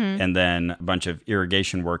past. And then a bunch of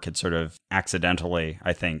irrigation work had sort of accidentally,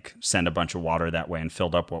 I think, sent a bunch of water that way and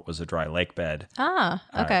filled up what was a dry lake bed.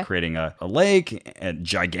 Okay. Creating a lake, a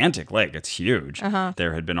gigantic lake. It's huge.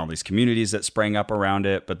 There had been all these communities that sprang up around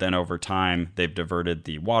it, but then over time, they've diverted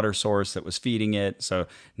the water source that was feeding it. So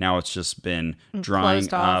now it's just been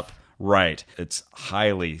drying up. Right. It's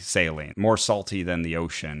highly saline, more salty than the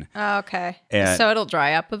ocean. Oh, okay. And so it'll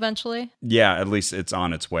dry up eventually? Yeah, at least it's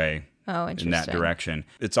on its way. Oh, interesting. In that direction.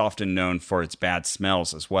 It's often known for its bad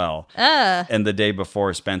smells as well. And the day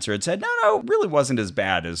before, Spencer had said, no, it really wasn't as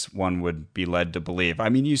bad as one would be led to believe. I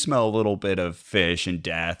mean, you smell a little bit of fish and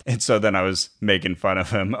death. And so then I was making fun of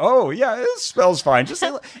him. Oh, yeah, it smells fine. Just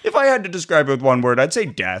if I had to describe it with one word, I'd say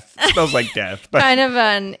death. It smells like death. But, kind of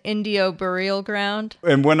an Indio burial ground.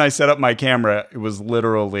 And when I set up my camera, it was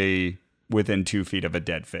literally within 2 feet of a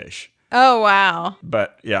dead fish. Oh, wow.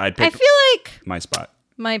 But yeah, I feel like my spot.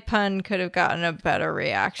 My pun could have gotten a better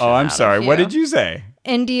reaction. Oh, I'm sorry. What did you say?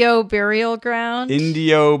 Indio burial ground.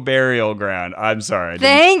 Indio burial ground. I'm sorry.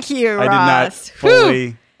 Thank you, Ross. I did not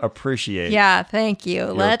fully appreciate. Yeah, thank you.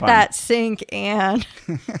 Let pun. that sink in.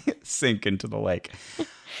 Sink into the lake.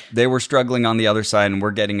 They were struggling on the other side, and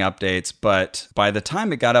we're getting updates. But by the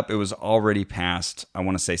time it got up, it was already past, I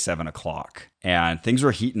want to say, 7 o'clock. And things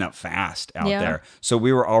were heating up fast out there. So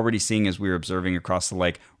we were already seeing, as we were observing across the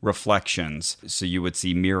lake, reflections. So you would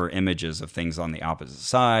see mirror images of things on the opposite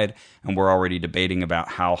side. And we're already debating about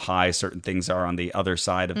how high certain things are on the other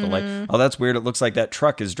side of the lake. Oh, that's weird. It looks like that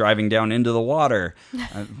truck is driving down into the water.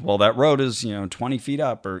 Well, that road is, 20 feet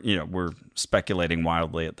up. Or, we're speculating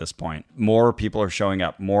wildly at this point. More people are showing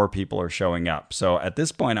up. So at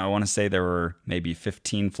this point, I want to say there were maybe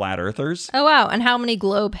 15 flat earthers. Oh, wow. And how many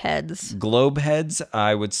globe heads? Globe heads,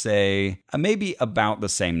 I would say maybe about the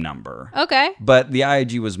same number. Okay. But the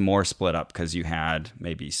IAG was more split up because you had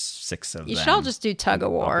maybe 6 of them. You should all just do tug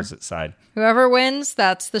of war. Opposite side. Whoever wins,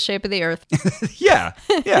 that's the shape of the earth. Yeah,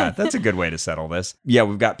 that's a good way to settle this. Yeah,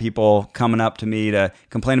 we've got people coming up to me to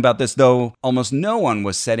complain about this, though almost no one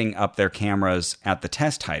was setting up their cameras at the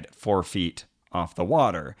test height at 4 feet off the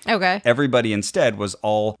water. Okay. Everybody instead was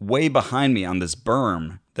all way behind me on this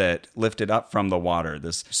berm that lifted up from the water,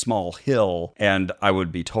 this small hill, and I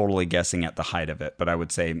would be totally guessing at the height of it, but I would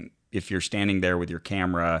say if you're standing there with your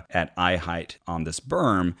camera at eye height on this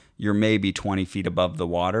berm, you're maybe 20 feet above the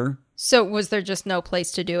water. So was there just no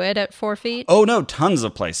place to do it at 4 feet? Oh, no, tons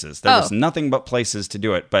of places. There was nothing but places to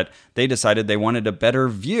do it, but they decided they wanted a better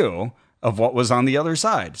view of what was on the other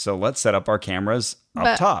side. So let's set up our cameras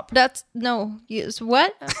up top. What?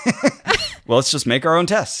 Well, let's just make our own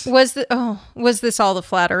tests. Was this all the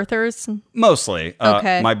flat earthers? Mostly.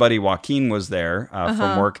 Okay. My buddy Joaquin was there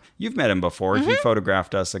from work. You've met him before. He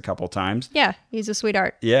photographed us a couple times. Yeah, he's a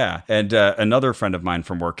sweetheart. Yeah. And another friend of mine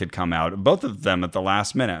from work had come out. Both of them at the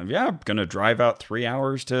last minute. Yeah, I'm going to drive out 3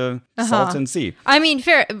 hours to Salton Sea. I mean,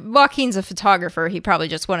 fair. Joaquin's a photographer. He probably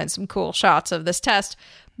just wanted some cool shots of this test.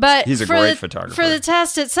 But he's a great photographer. For the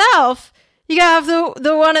test itself, you gotta have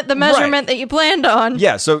the one at the measurement that you planned on.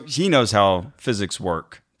 Yeah, so he knows how physics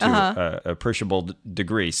work to an appreciable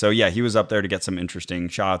degree. So yeah, he was up there to get some interesting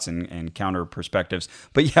shots and counter perspectives.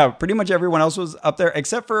 But yeah, pretty much everyone else was up there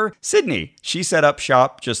except for Sydney. She set up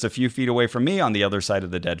shop just a few feet away from me on the other side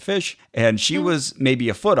of the dead fish, and she was maybe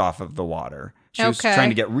a foot off of the water. She was trying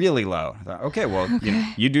to get really low. I thought, okay, well,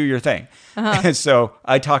 you do your thing. And so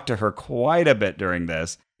I talked to her quite a bit during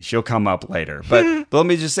this. She'll come up later. But let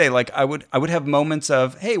me just say, like, I would have moments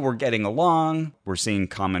of, hey, we're getting along, we're seeing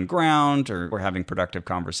common ground, or we're having productive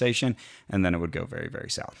conversation, and then it would go very, very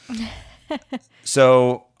south.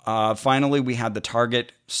 So finally, we had the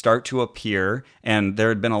target start to appear, and there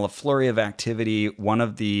had been a flurry of activity. One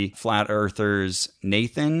of the flat earthers,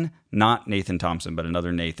 Nathan, not Nathan Thompson, but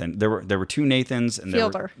another Nathan. There were two Nathans, and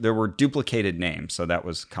there were duplicated names, so that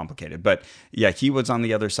was complicated. But yeah, he was on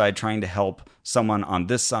the other side trying to help someone on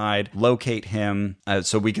this side locate him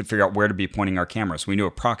so we could figure out where to be pointing our cameras. We knew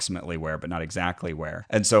approximately where, but not exactly where.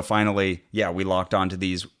 And so finally, yeah, we locked onto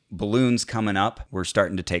these balloons coming up. We're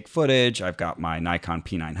starting to take footage. I've got my Nikon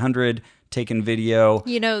P900 taking video.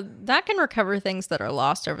 That can recover things that are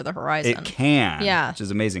lost over the horizon. It can. Yeah. Which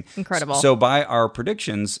is amazing. Incredible. So by our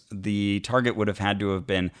predictions, the target would have had to have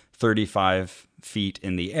been 35 feet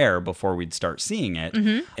in the air before we'd start seeing it.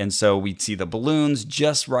 And so we'd see the balloons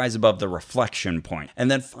just rise above the reflection point. And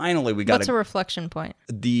then finally we got What's a reflection point?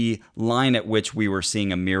 The line at which we were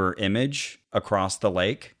seeing a mirror image across the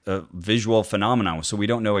lake, a visual phenomenon. So we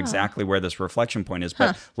don't know exactly where this reflection point is,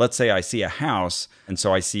 but let's say I see a house, and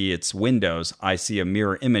so I see its windows. I see a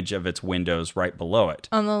mirror image of its windows right below it.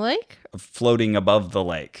 On the lake? Floating above the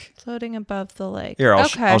lake. Floating above the lake. Here,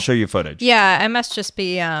 I'll show you footage. Yeah, I must just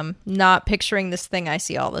be not picturing this thing I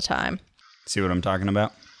see all the time. See what I'm talking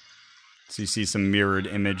about? So you see some mirrored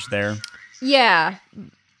image there? Yeah.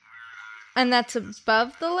 And that's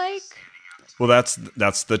above the lake? Well,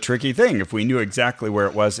 that's the tricky thing. If we knew exactly where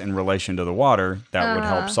it was in relation to the water, that would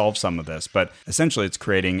help solve some of this. But essentially, it's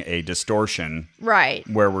creating a distortion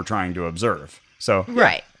where we're trying to observe. So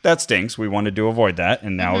that stinks. We wanted to avoid that,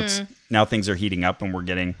 and now things are heating up, and we're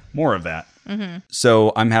getting more of that.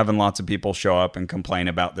 So I'm having lots of people show up and complain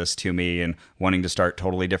about this to me and wanting to start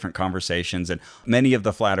totally different conversations. And many of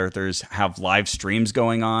the flat earthers have live streams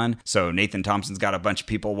going on. So Nathan Thompson's got a bunch of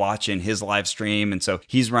people watching his live stream. And so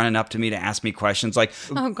he's running up to me to ask me questions like,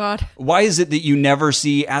 oh, God, why is it that you never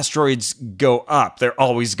see asteroids go up? They're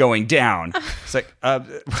always going down. It's like,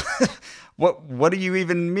 What do you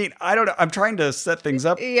even mean? I don't know. I'm trying to set things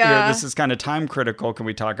up here. This is kind of time critical. Can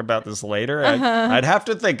we talk about this later? I'd have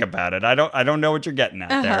to think about it. I don't know what you're getting at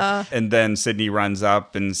there. And then Sydney runs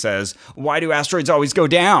up and says, why do asteroids always go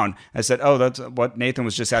down? I said, oh, that's what Nathan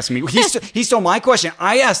was just asking me. He stole my question.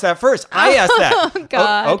 I asked that first. I asked that. Oh,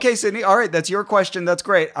 God. Okay, Sydney. All right. That's your question. That's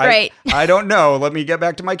great. Great. I don't know. Let me get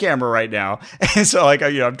back to my camera right now. And so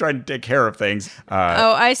I'm trying to take care of things.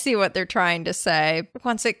 I see what they're trying to say.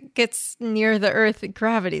 Once it gets near the Earth,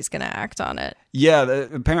 gravity's going to act on it. Yeah,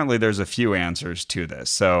 apparently there's a few answers to this.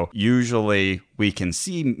 So usually we can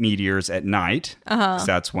see meteors at night, because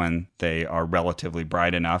that's when they are relatively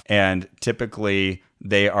bright enough. And typically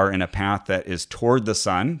they are in a path that is toward the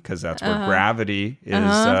sun, because that's where gravity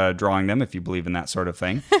is drawing them, if you believe in that sort of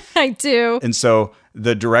thing. I do. And so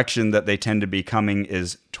the direction that they tend to be coming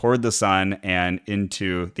is toward the sun and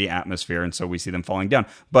into the atmosphere. And so we see them falling down.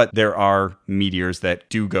 But there are meteors that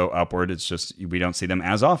do go upward. It's just we don't see them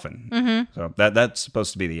as often. So that's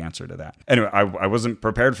supposed to be the answer to that. Anyway, I wasn't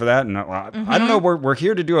prepared for that. And I don't know. We're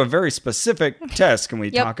here to do a very specific test. Can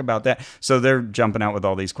we talk about that? So they're jumping out with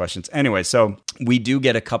all these questions. Anyway, so we do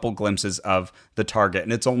get a couple glimpses of the target.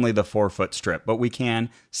 And it's only the 4-foot strip. But we can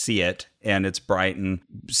see it. And it's bright and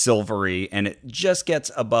silvery. And it just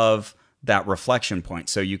gets above that reflection point.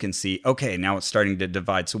 So you can see, okay, now it's starting to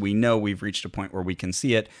divide. So we know we've reached a point where we can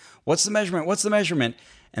see it. What's the measurement? What's the measurement?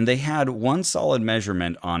 And they had one solid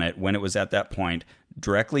measurement on it when it was at that point,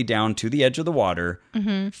 directly down to the edge of the water,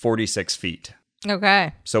 46 feet.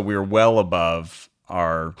 Okay. So we were well above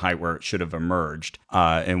our height where it should have emerged.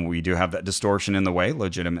 And we do have that distortion in the way,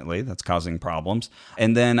 legitimately. That's causing problems.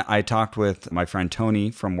 And then I talked with my friend Tony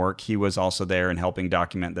from work. He was also there and helping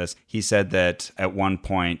document this. He said that at one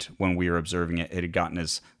point when we were observing it, it had gotten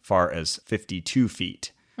as far as 52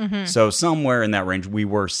 feet. So somewhere in that range, we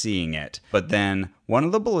were seeing it. But then one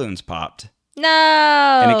of the balloons popped. No.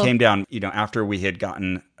 And it came down, after we had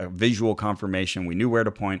gotten a visual confirmation, we knew where to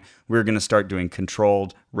point. We were going to start doing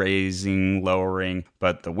controlled raising, lowering,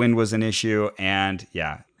 but the wind was an issue. And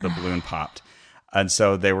the balloon popped. And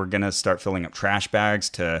so they were going to start filling up trash bags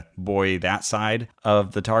to buoy that side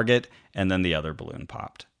of the target. And then the other balloon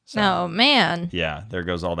popped. So, oh, man. Yeah, there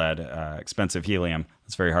goes all that expensive helium.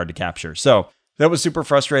 It's very hard to capture. So that was super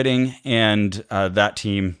frustrating. And that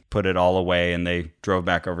team put it all away and they drove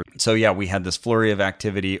back over. So yeah, we had this flurry of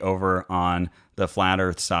activity over on the Flat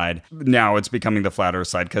Earth side. Now it's becoming the Flat Earth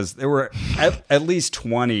side because there were at least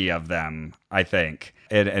 20 of them, I think.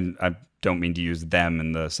 And I don't mean to use them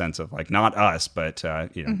in the sense of like not us, but there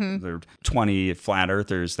are 20 Flat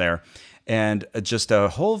Earthers there. And just a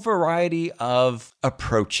whole variety of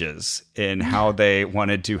approaches in how they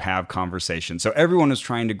wanted to have conversations. So everyone was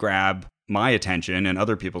trying to grab my attention and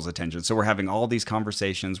other people's attention. So we're having all these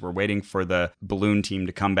conversations. We're waiting for the balloon team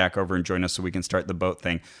to come back over and join us so we can start the boat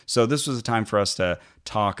thing. So this was a time for us to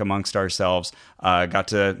talk amongst ourselves. Got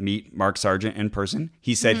to meet Mark Sargent in person.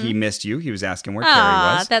 He said he missed you. He was asking where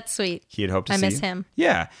Carrie was. That's sweet. He had hoped to see I miss you. him.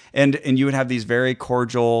 Yeah. And you would have these very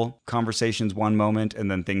cordial conversations one moment, and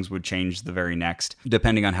then things would change the very next,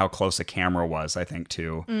 depending on how close a camera was, I think,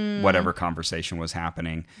 to whatever conversation was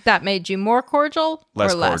happening. That made you more cordial?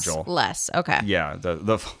 Less or less? cordial. Less. Okay. Yeah.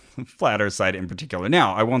 The Flat Earth side in particular.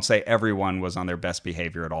 Now, I won't say everyone was on their best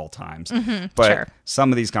behavior at all times, but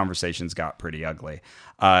some of these conversations got pretty ugly.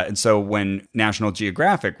 And so when National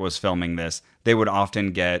Geographic was filming this, they would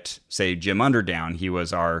often get, say, Jim Underdown. He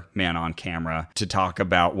was our man on camera to talk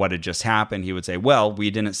about what had just happened. He would say, well,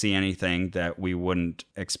 we didn't see anything that we wouldn't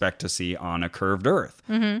expect to see on a curved Earth.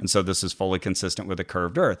 And so this is fully consistent with a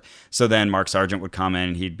curved Earth. So then Mark Sargent would come in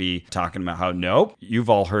and he'd be talking about how, nope, you've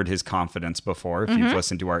all heard his confidence before if you've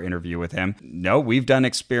listened to our interview with him. No, we've done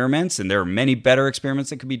experiments and there are many better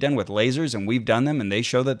experiments that could be done with lasers and we've done them and they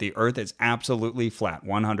show that the Earth is absolutely flat,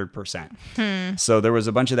 100%. So there was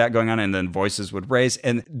a bunch of that going on and then voices would raise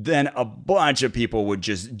and then a bunch of people would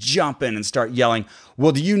just jump in and start yelling,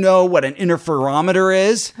 well, do you know what an interferometer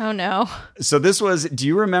is? Oh, no. So this was, do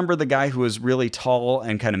you remember the guy who was really tall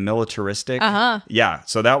and kind of militaristic? Yeah,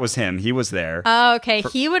 so that was him. He was there. Oh, okay.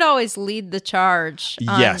 He would always lead the charge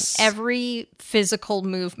on every physical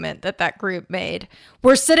movement that group made.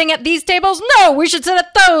 We're sitting at these tables? No, we should sit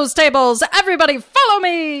at those tables. Everybody follow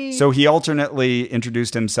me. So he alternately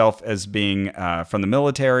introduced himself as being from the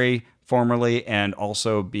military formerly and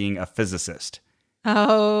also being a physicist.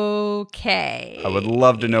 Okay. I would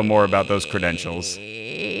love to know more about those credentials.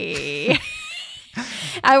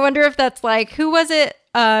 I wonder if that's like, who was it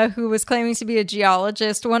who was claiming to be a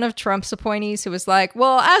geologist? One of Trump's appointees who was like,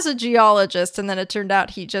 well, as a geologist, and then it turned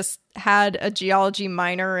out he just had a geology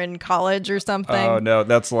minor in college or something. Oh, no.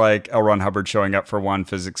 That's like L. Ron Hubbard showing up for one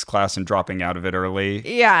physics class and dropping out of it early.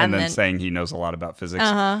 Yeah. And then saying he knows a lot about physics.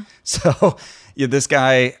 So yeah, this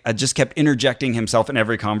guy just kept interjecting himself in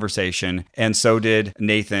every conversation. And so did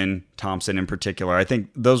Nathan Thompson in particular. I think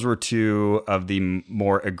those were two of the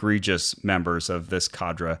more egregious members of this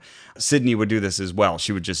cadre. Sydney would do this as well.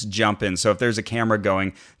 She would just jump in. So if there's a camera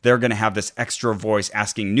going, they're going to have this extra voice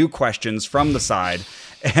asking new questions from the side.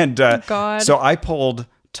 And so I pulled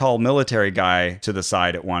tall military guy to the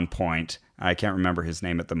side at one point. I can't remember his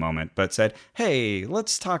name at the moment, but said, hey,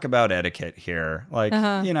 let's talk about etiquette here. Like,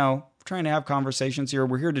 trying to have conversations here.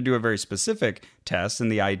 We're here to do a very specific test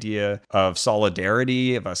and the idea of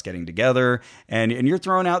solidarity, of us getting together. And you're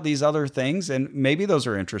throwing out these other things, and maybe those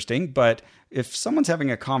are interesting, but if someone's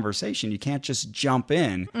having a conversation, you can't just jump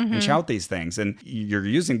in and shout these things. And you're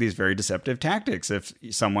using these very deceptive tactics. If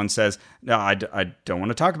someone says, no, I don't want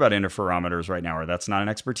to talk about interferometers right now, or that's not an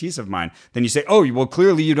expertise of mine, then you say, oh, well,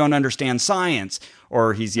 clearly you don't understand science.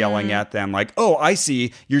 Or he's yelling at them like, oh, I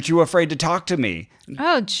see, you're too afraid to talk to me.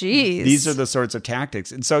 Oh, geez. These are the sorts of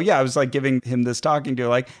tactics. And so, yeah, I was like giving him this talking to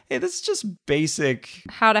like, hey, this is just basic.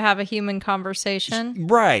 How to have a human conversation.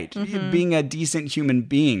 Right. Being a decent human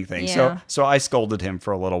being thing. Yeah. So I scolded him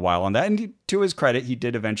for a little while on that. And to his credit, he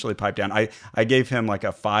did eventually pipe down. I gave him like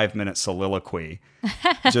a 5-minute soliloquy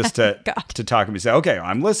just to talk to me. Say, okay,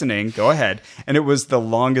 I'm listening. Go ahead. And it was the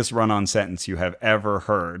longest run-on sentence you have ever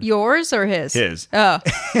heard. Yours or his? His. Oh.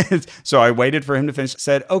 So I waited for him to finish.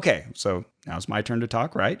 Said, okay, so now it's my turn to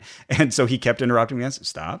talk, right? And so he kept interrupting me. I said,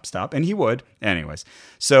 stop. And he would. Anyways.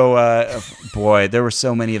 So, boy, there were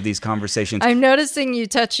so many of these conversations. I'm noticing you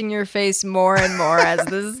touching your face more and more as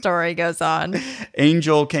this story goes on.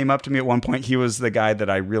 Angel came up to me at one point. He was the guy that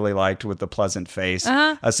I really liked with the pleasant face.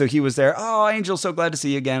 So he was there. Oh, Angel, so glad to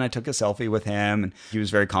see you again. I took a selfie with him and he was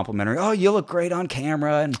very complimentary. Oh, you look great on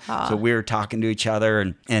camera. And so we were talking to each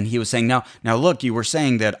other and he was saying, now look, you were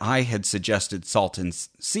saying that I had suggested Salton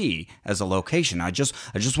Sea as a location. I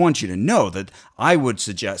just want you to know that I would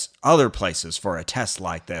suggest other places for a test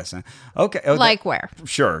like this. And like where?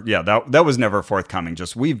 Sure. Yeah, that was never forthcoming.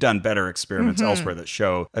 Just we've done better experiments elsewhere that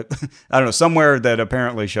show, I don't know, somewhere that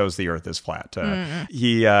apparently shows the Earth is flat.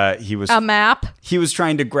 He was a map. He was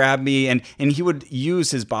trying to grab me, and he would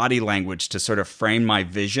use his body language to sort of frame my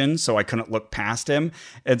vision so I couldn't look past him.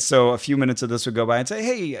 And so a few minutes of this would go by and say,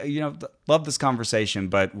 hey, love this conversation,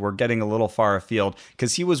 but we're getting a little far afield,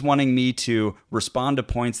 because he was wanting me to respond to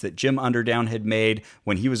points that Jim Underdown had made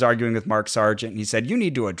when he was arguing with Mark Sargent. And he said, you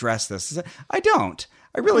need to address this. I said, I don't.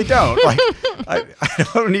 I really don't. Like, I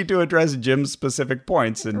don't need to address Jim's specific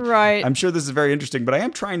points. And right. I'm sure this is very interesting, but I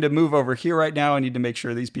am trying to move over here right now. I need to make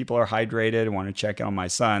sure these people are hydrated. I want to check in on my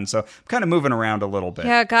son. So I'm kind of moving around a little bit.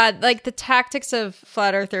 Yeah, God, like the tactics of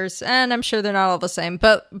flat earthers, and I'm sure they're not all the same,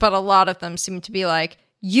 but a lot of them seem to be like,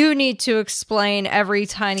 you need to explain every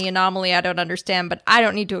tiny anomaly I don't understand, but I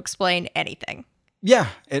don't need to explain anything. Yeah,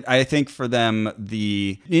 I think for them,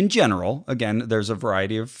 in general, again, there's a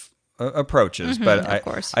variety of approaches, but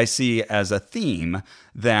I see as a theme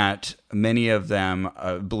that many of them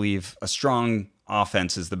believe a strong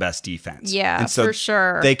offense is the best defense. Yeah, and so for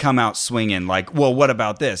sure. They come out swinging like, well, what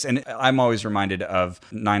about this? And I'm always reminded of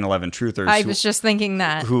 9/11 truthers. I was just thinking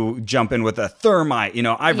that. Who jump in with a thermite.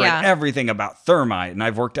 I've read everything about thermite, and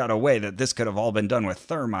I've worked out a way that this could have all been done with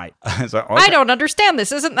thermite. So, okay. I don't understand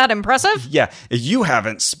this. Isn't that impressive? Yeah. You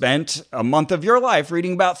haven't spent a month of your life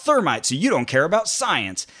reading about thermite, so you don't care about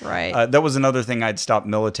science. Right. That was another thing I'd stopped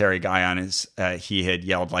military guy on is he had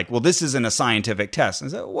yelled like, well, this isn't a scientific test. And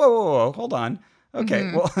I said, whoa, hold on.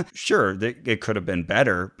 Okay, well, sure, it could have been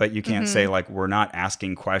better, but you can't say, like, we're not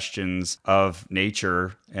asking questions of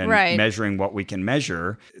nature and measuring what we can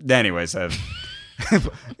measure. Anyways,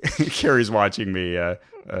 Carrie's watching me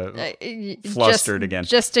flustered again.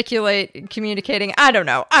 Gesticulate, communicating. I don't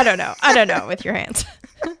know with your hands.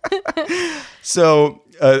 So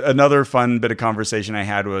another fun bit of conversation I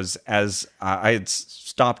had was as I had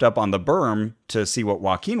stopped up on the berm to see what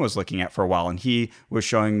Joaquin was looking at for a while, and he was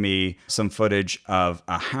showing me some footage of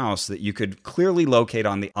a house that you could clearly locate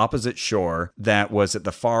on the opposite shore that was at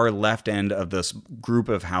the far left end of this group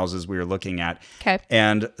of houses we were looking at. Okay.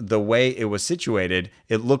 And the way it was situated,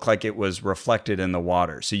 it looked like it was reflected in the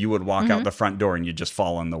water. So you would walk out the front door and you'd just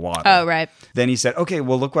fall in the water. Oh, right. Then he said, okay,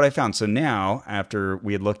 well, look what I found. So now, after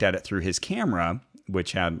we had looked at it through his camera,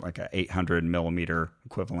 which had like a 800 millimeter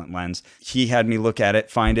equivalent lens, he had me look at it,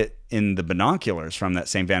 find it in the binoculars from that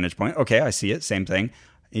same vantage point. Okay, I see it, same thing.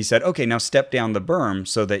 He said, okay, now step down the berm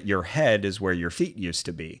so that your head is where your feet used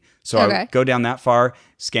to be. So I go down that far,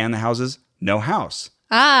 scan the houses, no house.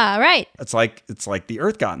 Ah, right. It's like the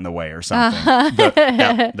earth got in the way or something.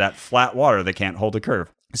 That flat water that can't hold a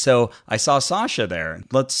curve. So I saw Sasha there.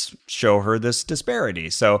 Let's show her this disparity.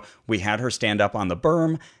 So we had her stand up on the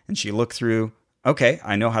berm, and she looked through. Okay,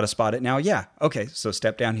 I know how to spot it now. Yeah. Okay, so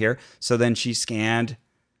step down here. So then she scanned,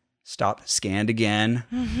 stopped, scanned again.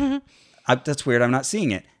 That's weird. I'm not seeing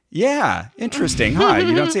it. Yeah, interesting. Huh?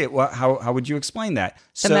 You don't see it. Well, how would you explain that?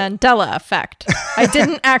 The Mandela effect. I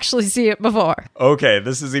didn't actually see it before. Okay,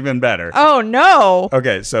 this is even better. Oh, no.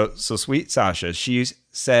 Okay, so sweet Sasha, she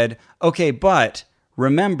said, okay, but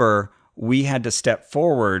remember, we had to step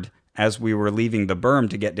forward as we were leaving the berm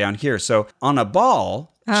to get down here. So on a ball...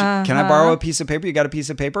 Can I borrow a piece of paper? You got a piece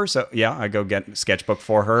of paper? So yeah, I go get a sketchbook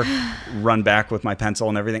for her, run back with my pencil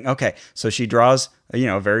and everything. Okay, so she draws,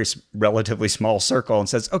 a very relatively small circle and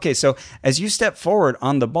says, okay, so as you step forward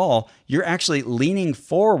on the ball, you're actually leaning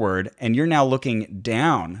forward and you're now looking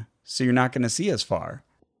down. So you're not going to see as far.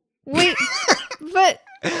 Wait, but...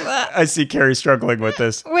 I see Carrie struggling with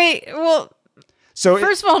this. Wait, well... So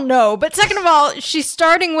first of all, no. But second of all, she's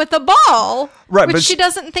starting with a ball, right, which but she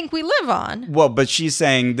doesn't think we live on. Well, but she's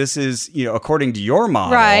saying this is, according to your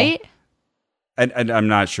model. Right. And I'm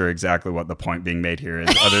not sure exactly what the point being made here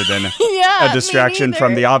is other than a distraction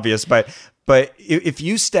from the obvious. But if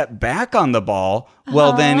you step back on the ball,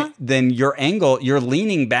 well, then your angle, you're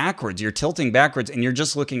leaning backwards, you're tilting backwards, and you're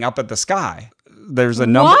just looking up at the sky. There's a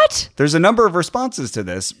number. What? There's a number of responses to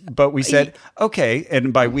this, but we said okay,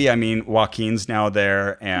 and by we I mean Joaquin's now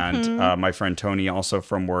there, and my friend Tony also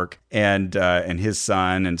from work, and his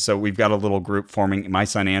son, and so we've got a little group forming. My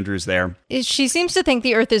son Andrew's there. She seems to think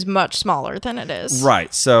the Earth is much smaller than it is.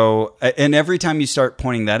 Right. So, and every time you start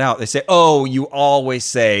pointing that out, they say, "Oh, you always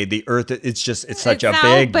say the Earth. It's such a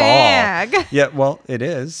big ball." Yeah. Well, it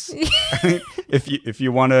is. If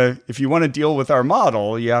you want to deal with our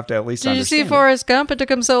model, you have to at least understand. Did you see Forrest Gump? It took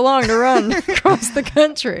him so long to run across the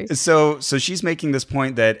country. So she's making this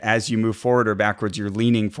point that as you move forward or backwards, you're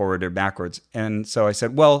leaning forward or backwards. And so I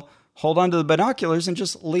said, well, hold on to the binoculars and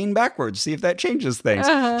just lean backwards, see if that changes things.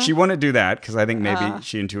 She wouldn't do that because I think maybe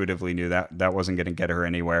she intuitively knew that wasn't going to get her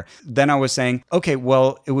anywhere. Then I was saying, okay,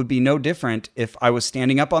 well, it would be no different if I was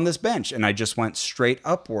standing up on this bench and I just went straight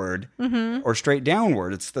upward or straight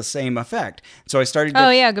downward. It's the same effect. So I started Oh,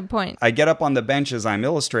 yeah, good point. I get up on the bench as I'm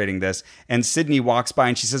illustrating this, and Sydney walks by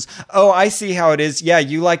and she says, oh, I see how it is. Yeah,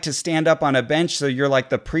 you like to stand up on a bench, so you're like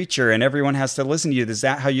the preacher and everyone has to listen to you. Is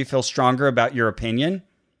that how you feel stronger about your opinion?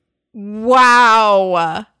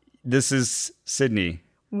 Wow. This is Sydney.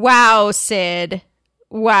 Wow, Sid.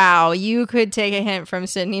 Wow, you could take a hint from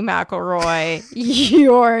Sydney McElroy,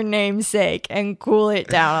 your namesake, and cool it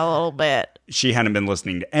down a little bit. She hadn't been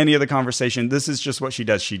listening to any of the conversation. This is just what she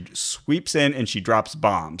does. She sweeps in and she drops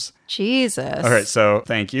bombs. Jesus. All right, so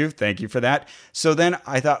thank you for that. So then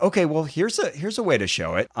I thought, okay, well, here's a way to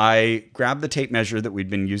show it. I grabbed the tape measure that we'd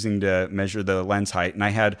been using to measure the lens height, and I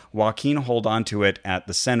had Joaquin hold on to it at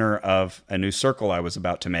the center of a new circle I was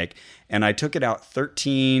about to make, and I took it out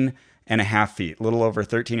 13.5 feet, a little over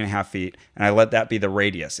 13.5 feet, and I let that be the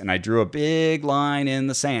radius, and I drew a big line in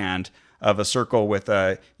the sand of a circle with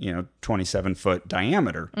a 27-foot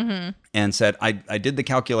diameter, and said, I did the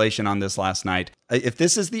calculation on this last night. If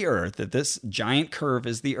this is the Earth, if this giant curve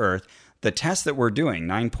is the Earth, the test that we're doing,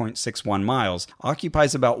 9.61 miles,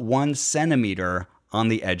 occupies about 1 centimeter on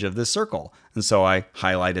the edge of the circle. And so I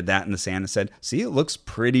highlighted that in the sand and said, see, it looks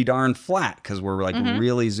pretty darn flat because we're like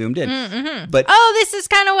really zoomed in. But this is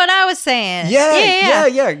kind of what I was saying.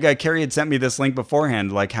 Yeah. Carrie had sent me this link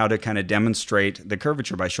beforehand, like how to kind of demonstrate the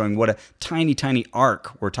curvature by showing what a tiny, tiny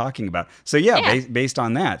arc we're talking about. So based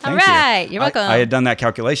on that, thank you. All right, you're welcome. I had done that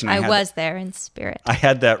calculation. I was there in spirit. I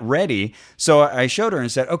had that ready. So I showed her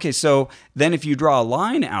and said, okay, so then if you draw a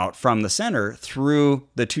line out from the center through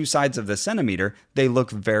the two sides of the centimeter, they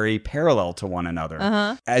look very parallel to one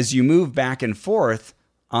another. As you move back and forth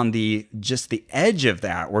on just the edge of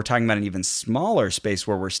that, we're talking about an even smaller space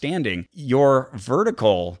where we're standing, your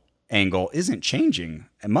vertical angle isn't changing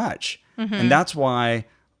much. And that's why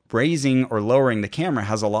raising or lowering the camera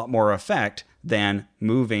has a lot more effect than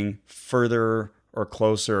moving further or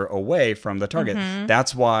closer away from the target.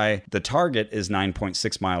 That's why the target is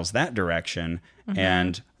 9.6 miles that direction,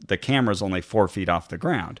 and the camera's only 4 feet off the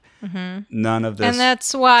ground. None of this. And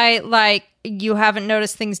that's why, like, you haven't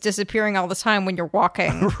noticed things disappearing all the time when you're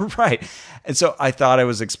walking. Right. And so I thought I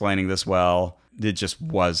was explaining this well. It just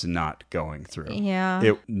was not going through.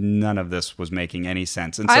 Yeah. None of this was making any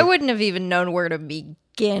sense. And so, I wouldn't have even known where to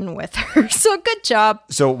begin with her. So good job.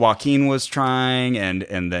 So Joaquin was trying,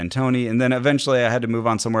 and then Tony, and then eventually I had to move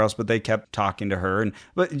on somewhere else, but they kept talking to her,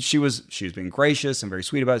 but she was being gracious and very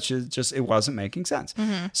sweet about it. It wasn't making sense.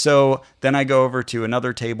 So then I go over to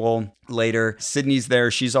another table later. Sydney's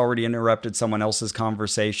there. She's already interrupted someone else's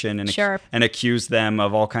conversation and accused them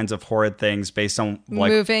of all kinds of horrid things based on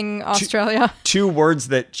like moving Australia. Two words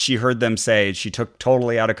that she heard them say, she took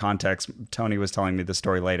totally out of context. Tony was telling me the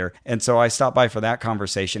story later. And so I stopped by for that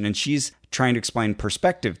conversation, and she's trying to explain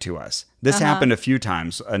perspective to us. This happened a few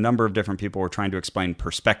times. A number of different people were trying to explain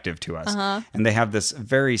perspective to us. And they have this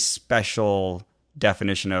very special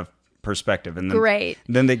definition of perspective. And then, great.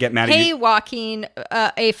 Then they get mad at you. Hey, Joaquin,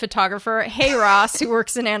 a photographer. Hey, Ross, who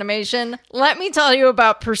works in animation. Let me tell you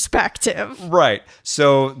about perspective. Right.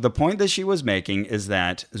 So the point that she was making is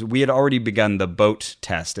that we had already begun the boat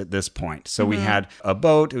test at this point. So we had a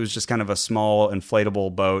boat. It was just kind of a small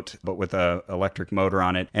inflatable boat, but with a electric motor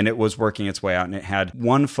on it. And it was working its way out, and it had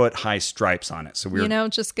 1 foot high stripes on it. So we were,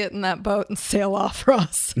 just get in that boat and sail off,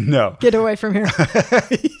 Ross. No. Get away from here.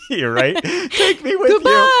 You're right. Take me with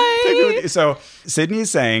you. So Sydney's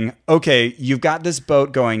saying, okay, you've got this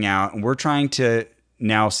boat going out, and we're trying to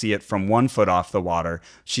now see it from 1 foot off the water.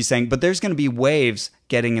 She's saying, but there's going to be waves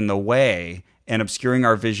getting in the way and obscuring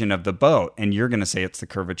our vision of the boat, and you're going to say it's the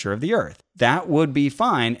curvature of the Earth. That would be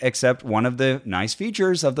fine, except one of the nice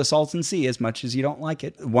features of the Salton Sea, as much as you don't like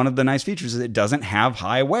it, one of the nice features is it doesn't have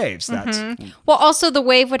high waves. Well, also the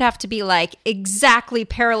wave would have to be like exactly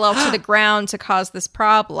parallel to the ground to cause this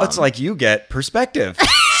problem. It's like you get perspective.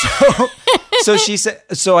 So she said.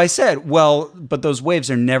 So I said, well, but those waves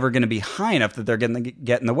are never going to be high enough that they're going to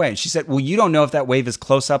get in the way. And she said, well, you don't know if that wave is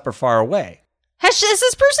close up or far away. Has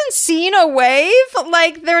this person seen a wave?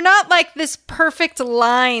 Like, they're not like this perfect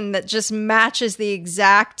line that just matches the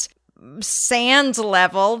exact sand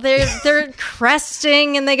level. They're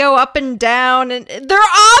cresting and they go up and down, and they're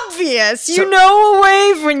obvious. You know a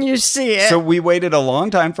wave when you see it. So we waited a long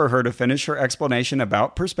time for her to finish her explanation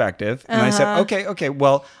about perspective. And I said, okay,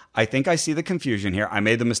 well, I think I see the confusion here. I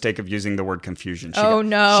made the mistake of using the word confusion. No.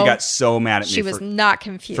 She got so mad at me. She was not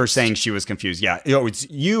confused. For saying she was confused. Yeah. It's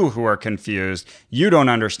you who are confused. You don't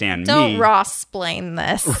understand me. Don't Ross-splain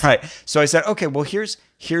this. Right. So I said, okay, well, here's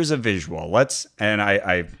a visual. And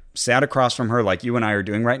I sat across from her like you and I are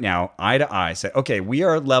doing right now, eye to eye. Said, okay, we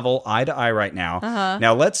are level eye to eye right now.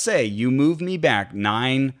 Now, let's say you move me back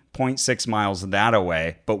 9.6 miles that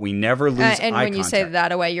away, but we never lose eye contact. And when you say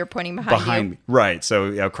that away, you're pointing behind you. Me. Right. So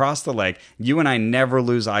across the lake, you and I never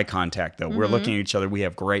lose eye contact, though. We're looking at each other. We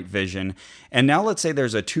have great vision. And now let's say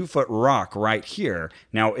there's a 2-foot rock right here.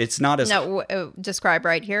 Now, it's not as... No, describe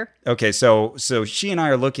right here. Okay, so she and I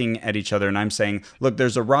are looking at each other, and I'm saying, look,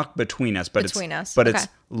 there's a rock between us, but it's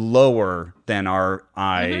lower than our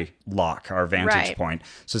eye lock, our vantage point.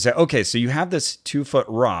 So say, okay, so you have this 2-foot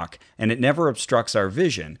rock, and it never obstructs our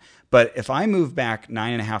vision. But if I move back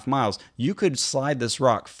 9.5 miles, you could slide this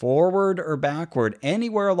rock forward or backward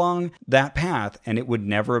anywhere along that path, and it would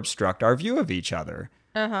never obstruct our view of each other.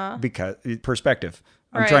 Because perspective.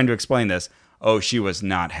 I'm trying to explain this. Oh, she was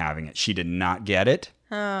not having it. She did not get it.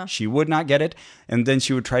 She would not get it. And then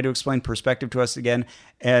she would try to explain perspective to us again.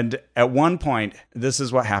 And at one point, this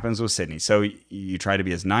is what happens with Sydney. So you try to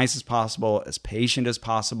be as nice as possible, as patient as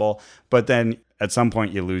possible. But then at some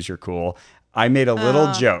point, you lose your cool. I made a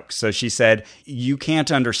little joke. So she said, you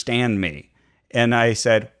can't understand me. And I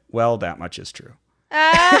said, well, that much is true.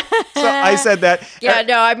 So I said that. Yeah,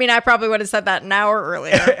 no, I mean, I probably would have said that an hour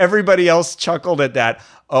earlier. Everybody else chuckled at that.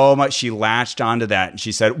 Oh my, she latched onto that. And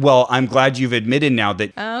she said, well, I'm glad you've admitted now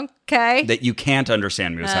that that you can't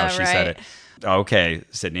understand me was how she said it. Okay,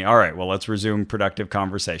 Sydney. All right, well, let's resume productive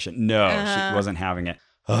conversation. No, she wasn't having it.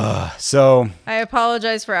 So I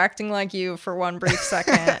apologize for acting like you for one brief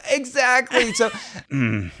second. Exactly. So,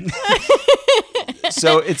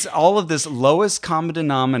 so it's all of this lowest common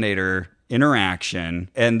denominator interaction,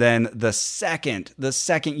 and then the second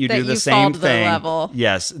you do the same thing,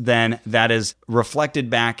 yes, then that is reflected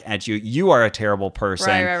back at you. You are a terrible person,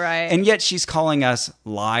 right. And yet she's calling us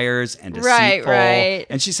liars and deceitful, right.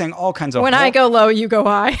 And she's saying all kinds of. When I go low, you go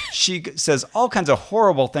high. She says all kinds of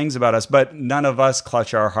horrible things about us, but none of us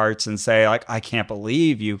clutch our hearts and say, like, I can't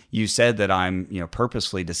believe you said that I'm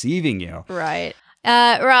purposefully deceiving you, right.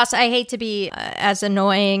 Ross, I hate to be as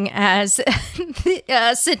annoying as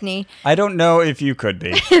Sydney. I don't know if you could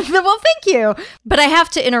be. Well, thank you. But I have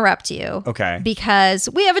to interrupt you. Okay. Because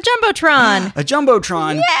we have a Jumbotron. A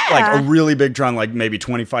Jumbotron? Yeah. Like a really big tron, like maybe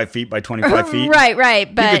 25 feet by 25 feet?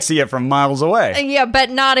 Right. But you could see it from miles away. Yeah,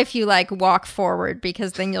 but not if you walk forward,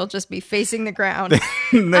 because then you'll just be facing the ground.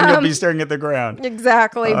 Then you'll be staring at the ground.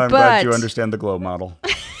 Exactly. I'm glad you understand the globe model.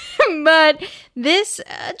 But this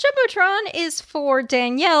Jumbotron is for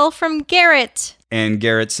Danielle from Garrett. And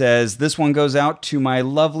Garrett says, this one goes out to my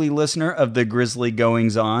lovely listener of the grisly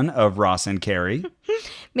goings-on of Ross and Carrie.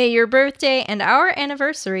 May your birthday and our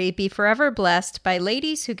anniversary be forever blessed by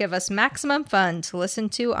ladies who give us maximum fun to listen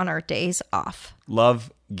to on our days off.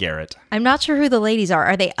 Love, Garrett. I'm not sure who the ladies are.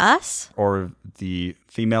 Are they us? Or the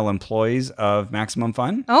female employees of Maximum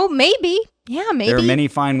Fun? Oh, maybe. Yeah, maybe. There are many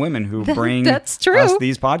fine women who bring That's true. us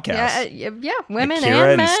these podcasts. Yeah, women like Kira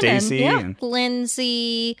and men. Stacy and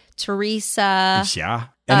Lindsay, Teresa. Yeah.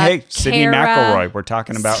 And hey, Sydney McElroy. We're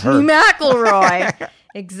talking about her. McElroy.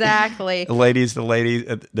 Exactly. The ladies.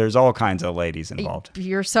 There's all kinds of ladies involved.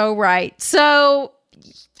 You're so right. So,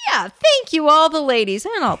 yeah, thank you all the ladies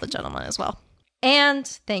and all the gentlemen as well. And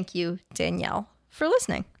thank you, Danielle, for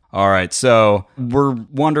listening. All right, so we're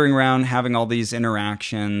wandering around having all these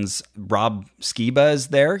interactions. Rob Skiba is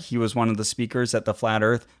there. He was one of the speakers at the Flat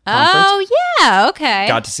Earth Conference. Oh, yeah, okay.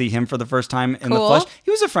 Got to see him for the first time in the flesh.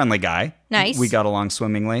 He was a friendly guy. Nice. We got along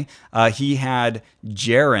swimmingly. He had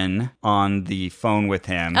Jaren on the phone with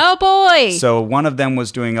him. Oh, boy. So one of them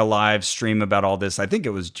was doing a live stream about all this. I think it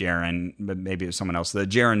was Jaren, but maybe it was someone else. The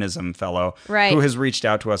Jarenism fellow. Right. Who has reached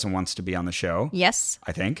out to us and wants to be on the show. Yes.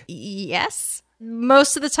 I think. Yes.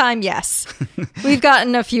 Most of the time, yes. We've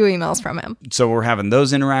gotten a few emails from him. So we're having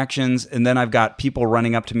those interactions, and then I've got people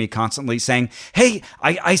running up to me constantly saying, hey,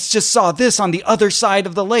 I just saw this on the other side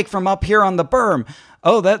of the lake from up here on the berm.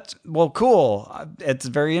 Oh, that's, well, cool. It's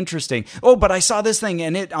very interesting. Oh, but I saw this thing,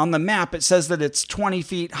 and it on the map, it says that it's 20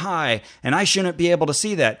 feet high, and I shouldn't be able to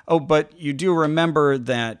see that. Oh, but you do remember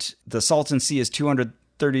that the Salton Sea is 200,000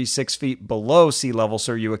 36 feet below sea level.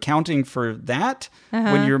 So are you accounting for that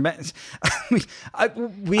when you're...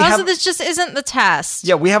 Also, this just isn't the test.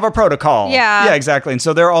 Yeah, we have a protocol. Yeah, exactly. And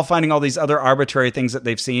so they're all finding all these other arbitrary things that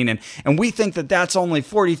they've seen. And we think that that's only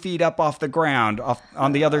 40 feet up off the ground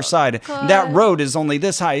on the other side. That road is only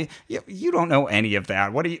this high. You don't know any of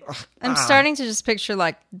that. What do you... I'm starting to just picture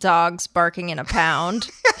like dogs barking in a pound.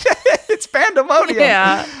 It's pandemonium.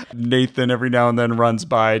 Yeah. Nathan every now and then runs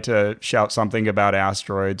by to shout something about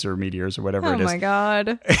asteroids or meteors or whatever it is. Oh my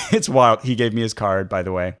God. It's wild. He gave me his card, by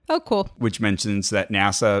the way. Oh, cool. Which mentions that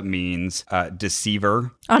NASA means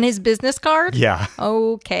deceiver. On his business card? Yeah.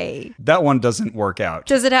 Okay. That one doesn't work out.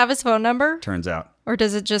 Does it have his phone number? Turns out. Or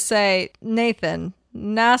does it just say, Nathan,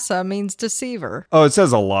 NASA means deceiver? Oh, it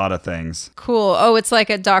says a lot of things. Cool. Oh, it's like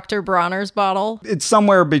a Dr. Bronner's bottle? It's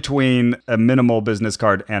somewhere between a minimal business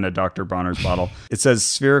card and a Dr. Bronner's bottle. It says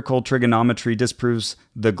spherical trigonometry disproves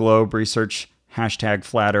the globe. Research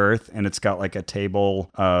 #flat earth. And it's got like a table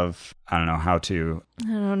of, I don't know how to...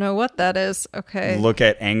 I don't know what that is. Okay. Look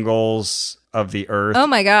at angles of the earth. Oh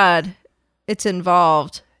my God. It's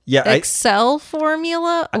involved. Yeah. Excel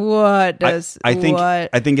formula? What does... I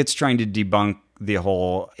think it's trying to debunk the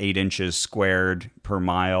whole 8 inches squared per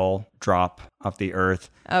mile drop off the earth.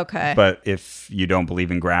 Okay. But if you don't believe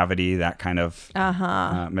in gravity, that kind of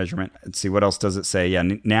measurement. Let's see, what else does it say? Yeah,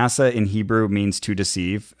 NASA in Hebrew means to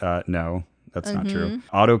deceive. No, that's not true.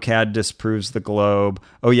 AutoCAD disproves the globe.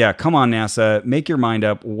 Oh yeah, come on NASA, make your mind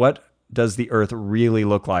up. What does the Earth really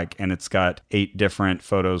look like? And it's got 8 different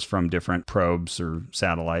photos from different probes or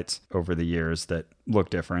satellites over the years that look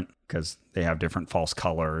different because they have different false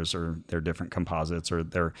colors or they're different composites or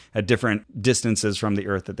they're at different distances from the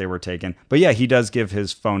Earth that they were taken. But yeah, he does give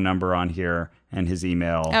his phone number on here and his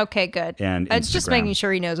email. Okay, good. And it's just Instagram. making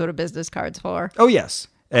sure he knows what a business card's for. Oh, yes.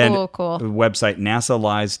 And cool. The website,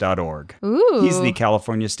 nasalies.org. Ooh. He's the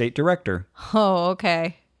California State Director. Oh,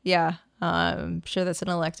 okay. Yeah. I'm sure that's an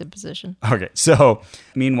elected position. Okay, so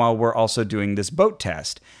meanwhile, we're also doing this boat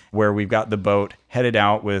test where we've got the boat headed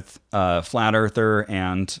out with a flat earther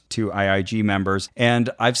and 2 IIG members.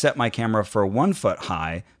 And I've set my camera for 1 foot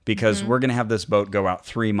high because we're going to have this boat go out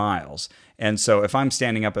 3 miles. And so if I'm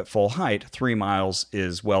standing up at full height, 3 miles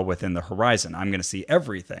is well within the horizon. I'm going to see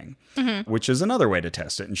everything, which is another way to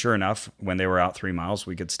test it. And sure enough, when they were out 3 miles,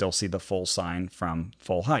 we could still see the full sign from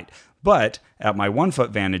full height. But at my 1 foot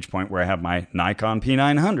vantage point where I have my Nikon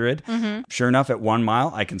P900, sure enough, at 1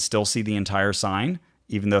 mile, I can still see the entire sign.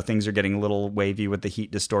 Even though things are getting a little wavy with the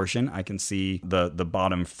heat distortion, I can see the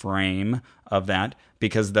bottom frame of that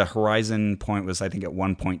because the horizon point was, I think, at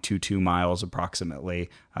 1.22 miles approximately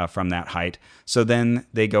from that height. So then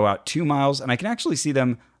they go out 2 miles, and I can actually see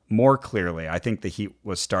them more clearly. I think the heat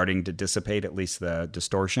was starting to dissipate, at least the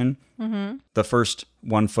distortion. The first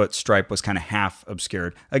 1 foot stripe was kind of half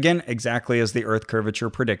obscured. Again, exactly as the Earth curvature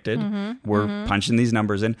predicted. We're punching these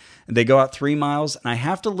numbers in. They go out 3 miles, and I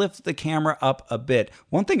have to lift the camera up a bit.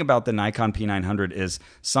 One thing about the Nikon P900 is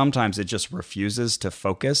sometimes it just refuses to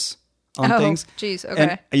focus on things. Geez,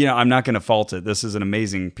 okay. And, I'm not going to fault it. This is an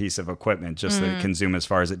amazing piece of equipment, just that it can zoom as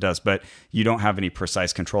far as it does. But you don't have any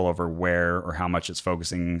precise control over where or how much it's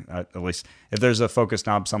focusing. At least if there's a focus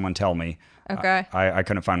knob, someone tell me. Okay. I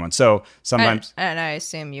couldn't find one. So sometimes... And I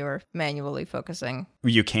assume you were manually focusing.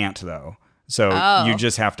 You can't, though. So you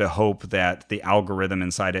just have to hope that the algorithm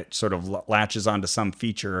inside it sort of latches onto some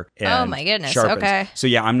feature and oh my goodness, sharpens. Okay. So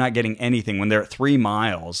yeah, I'm not getting anything. When they're at 3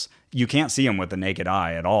 miles, you can't see them with the naked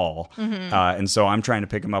eye at all. And so I'm trying to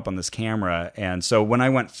pick them up on this camera. And so when I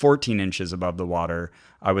went 14 inches above the water,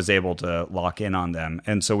 I was able to lock in on them.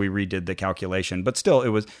 And so we redid the calculation. But still,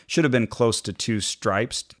 it should have been close to 2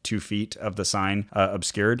 stripes, 2 feet of the sign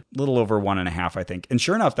obscured. A little over 1.5, I think. And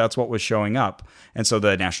sure enough, that's what was showing up. And so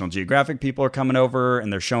the National Geographic people are coming over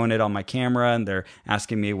and they're showing it on my camera. And they're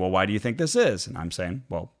asking me, well, why do you think this is? And I'm saying,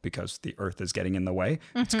 well, because the Earth is getting in the way.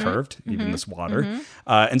 It's curved, even this water.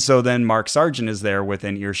 And so then Mark Sargent is there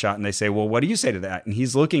within earshot. And they say, well, what do you say to that? And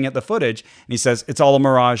he's looking at the footage and he says, it's all a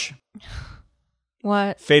mirage.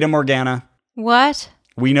 What? Fata Morgana. What?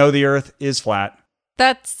 We know the Earth is flat.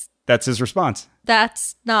 That's his response.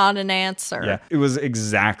 That's not an answer. Yeah, it was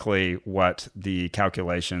exactly what the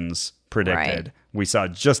calculations predicted. Right. We saw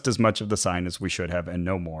just as much of the sign as we should have and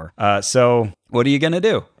no more. So what are you going to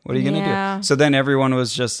do? What are you going to do? So then everyone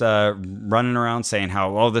was just running around saying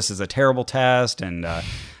how, oh, this is a terrible test and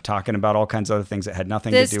talking about all kinds of other things that had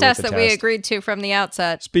nothing to do with the test. This test that we agreed to from the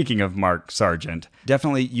outset. Speaking of Mark Sargent,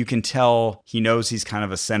 definitely you can tell he knows he's kind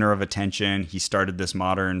of a center of attention. He started this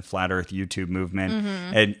modern flat earth YouTube movement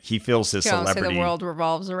and he feels his celebrity. Say the world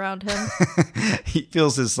revolves around him. He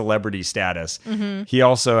feels his celebrity status. He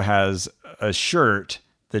also has a shirt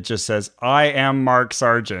that just says, "I am Mark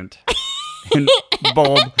Sargent," in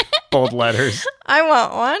bold letters. I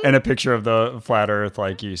want one. And a picture of the flat Earth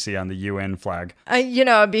like you see on the UN flag.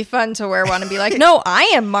 It'd be fun to wear one and be like, "No,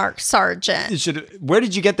 I am Mark Sargent." Where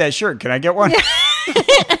did you get that shirt? Can I get one?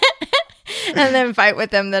 And then fight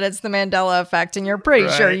with them that it's the Mandela effect and you're pretty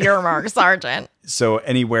sure you're Mark Sargent. So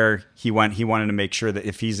anywhere he went, he wanted to make sure that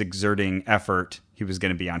if he's exerting effort, he was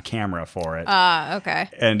going to be on camera for it. Okay.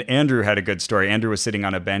 And Andrew had a good story. Andrew was sitting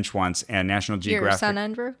on a bench once, and National Geographic... Your son,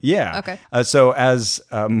 Andrew? Yeah. Okay. So as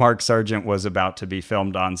Mark Sargent was about to be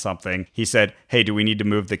filmed on something, he said, "Hey, do we need to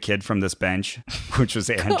move the kid from this bench?" Which was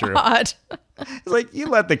Andrew. God. It's like, you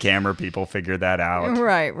let the camera people figure that out.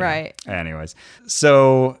 Right. Anyways,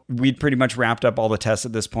 so we'd pretty much wrapped up all the tests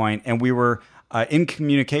at this point, and we were in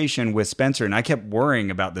communication with Spencer, and I kept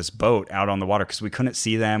worrying about this boat out on the water because we couldn't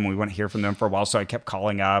see them. We wouldn't hear from them for a while, so I kept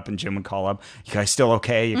calling up, and Jim would call up, "You guys still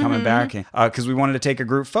okay? You coming back?" Because we wanted to take a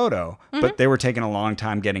group photo, but they were taking a long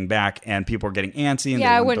time getting back, and people were getting antsy, and they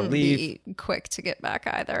I wouldn't wouldn't be quick to get back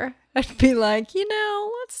either. I'd be like,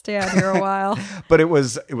 let's stay out here a while. But it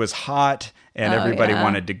was hot, and everybody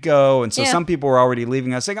wanted to go. And so some people were already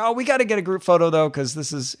leaving us saying, "Oh, we got to get a group photo, though, because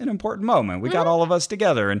this is an important moment. We got all of us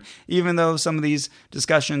together." And even though some of these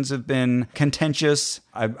discussions have been contentious,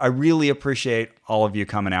 I really appreciate all of you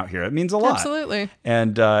coming out here. It means a lot. Absolutely.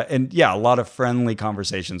 And a lot of friendly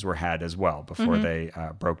conversations were had as well before they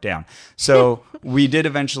broke down. So we did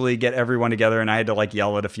eventually get everyone together, and I had to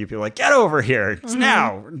yell at a few people, "Get over here. It's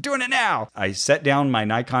now. We're doing it now." I set down my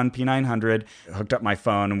Nikon P900, hooked up my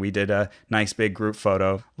phone, and we did a nice big group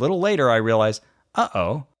photo. A little later, I realized,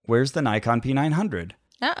 where's the Nikon P900?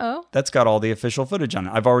 That's got all the official footage on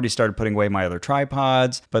it. I've already started putting away my other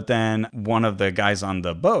tripods, but then one of the guys on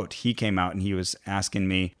the boat, he came out and he was asking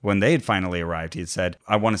me when they had finally arrived, he had said,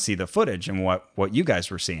 "I want to see the footage and what you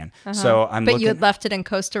guys were seeing." So But you had left it in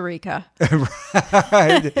Costa Rica.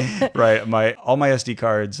 Right. All my SD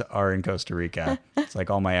cards are in Costa Rica. It's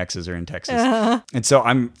like all my exes are in Texas. And so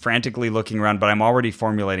I'm frantically looking around, but I'm already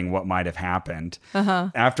formulating what might have happened.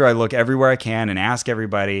 After I look everywhere I can and ask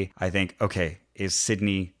everybody, I think, okay, is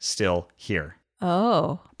Sydney still here?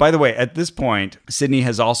 Oh. By the way, at this point, Sydney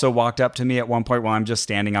has also walked up to me at one point while I'm just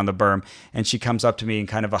standing on the berm, and she comes up to me in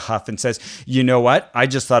kind of a huff and says, "You know what? I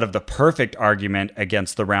just thought of the perfect argument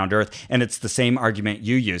against the round earth, and it's the same argument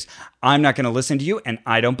you use. I'm not going to listen to you, and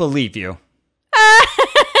I don't believe you."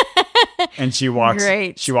 And she walks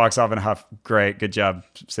off in a huff. Great. Good job,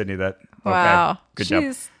 Sydney. Wow. Good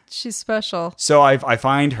job. She's special. So I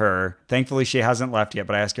find her. Thankfully, she hasn't left yet,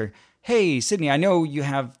 but I ask her, "Hey, Sydney, I know you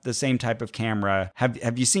have the same type of camera.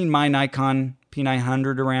 Have you seen my Nikon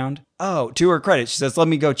P900 around?" Oh, to her credit, she says, let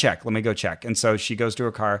me go check. And so she goes to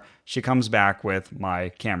her car. She comes back with my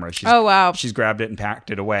camera. Wow. She's grabbed it and packed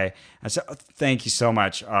it away. I said, "Thank you so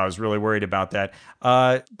much. I was really worried about that.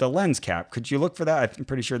 The lens cap, could you look for that? I'm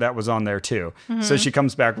pretty sure that was on there too." So she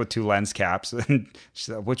comes back with 2 lens caps. And she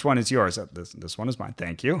said, "Which one is yours?" This one is mine.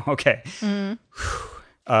 Thank you. Okay.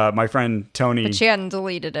 My friend Tony... But she hadn't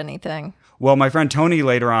deleted anything. Well, my friend Tony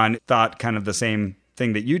later on thought kind of the same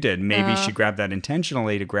thing that you did. Maybe she grabbed that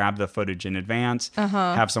intentionally to grab the footage in advance,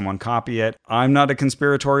 have someone copy it. I'm not a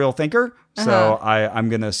conspiratorial thinker, so I'm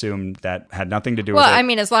going to assume that had nothing to do with it. Well, I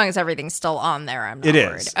mean, as long as everything's still on there, I'm not worried.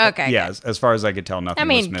 It is. Okay. Yeah, as far as I could tell, nothing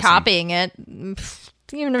was missing. Copying it...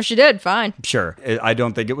 Even if she did, fine. Sure. I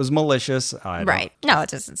don't think it was malicious. Right. No, it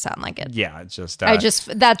doesn't sound like it. Yeah, it's just...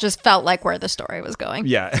 that just felt like where the story was going.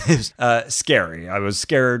 Yeah, it was scary. I was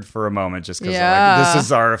scared for a moment just because this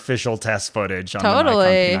is our official test footage on the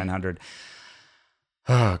Nikon P900.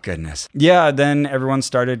 Oh, goodness. Yeah, then everyone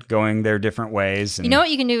started going their different ways. And... You know what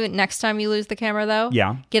you can do next time you lose the camera, though?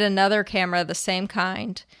 Yeah. Get another camera, the same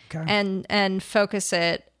kind, and focus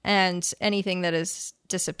it, and anything that is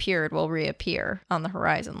disappeared will reappear on the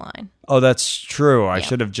horizon line. Oh, that's true. I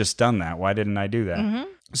should have just done that. Why didn't I do that?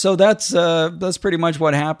 So that's pretty much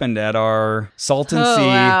what happened at our Salton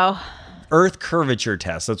Sea Earth curvature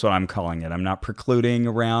test. That's what I'm calling it. I'm not precluding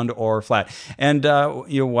round or flat. And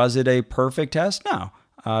was it a perfect test? No.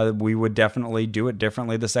 We would definitely do it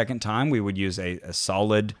differently the second time. We would use a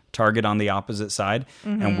solid target on the opposite side,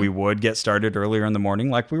 and we would get started earlier in the morning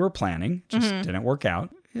like we were planning. Just didn't work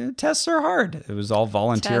out. Tests are hard. It was all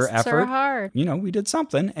volunteer effort. Tests are hard. We did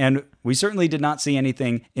something, and we certainly did not see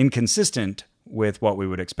anything inconsistent with what we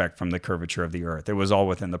would expect from the curvature of the Earth. It was all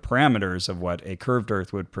within the parameters of what a curved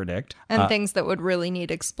Earth would predict. And things that would really need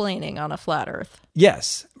explaining on a flat Earth.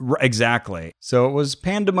 Yes, exactly. So it was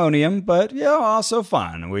pandemonium, but also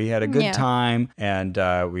fun. We had a good time, and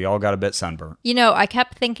we all got a bit sunburnt. I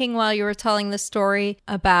kept thinking while you were telling the story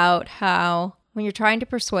about how when you're trying to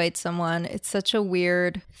persuade someone, it's such a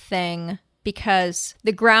weird thing because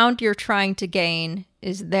the ground you're trying to gain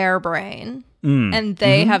is their brain. And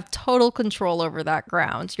they have total control over that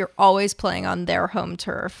ground. You're always playing on their home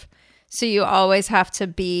turf. So you always have to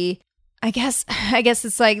be, I guess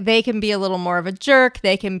it's like they can be a little more of a jerk.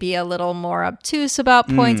 They can be a little more obtuse about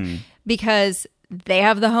points because they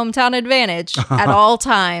have the hometown advantage at all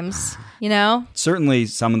times, you know? Certainly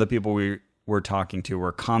some of the people we were talking to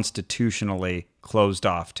were constitutionally closed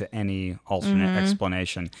off to any alternate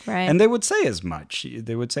explanation. Right. And they would say as much.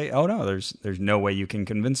 They would say, oh no, there's no way you can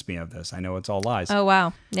convince me of this. I know it's all lies. Oh,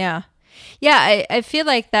 wow. Yeah. Yeah, I feel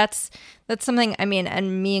like that's something, I mean,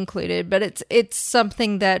 and me included, but it's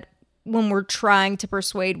something that when we're trying to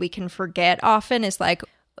persuade, we can forget often is like,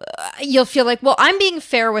 you'll feel like, well, I'm being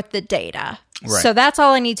fair with the data. Right. So that's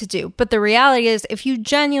all I need to do. But the reality is, if you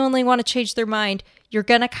genuinely want to change their mind, you're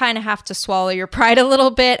going to kind of have to swallow your pride a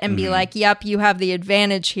little bit and be like, yep, you have the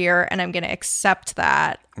advantage here, and I'm going to accept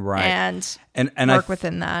that and work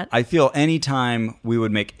within that. I feel anytime we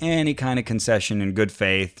would make any kind of concession in good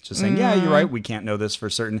faith, just saying, yeah, you're right, we can't know this for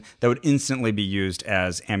certain, that would instantly be used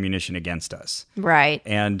as ammunition against us. Right.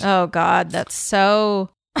 And oh, God, that's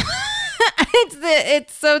so...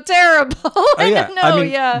 It's so terrible.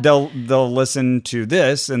 They'll listen to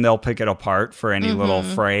this and they'll pick it apart for any little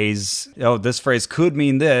phrase. Oh, this phrase could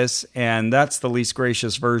mean this, and that's the least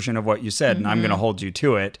gracious version of what you said, and I'm going to hold you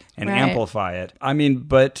to it and amplify it. I mean,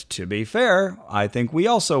 but to be fair, I think we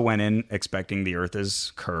also went in expecting the Earth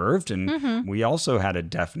is curved, and we also had a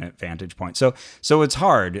definite vantage point. So it's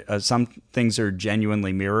hard. Some things are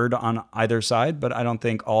genuinely mirrored on either side, but I don't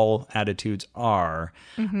think all attitudes are.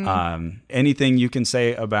 Anything you can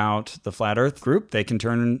say about the Flat Earth group, they can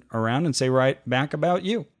turn around and say right back about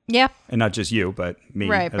you. Yeah. And not just you, but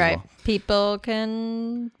me as well. People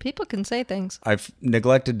can say things. I've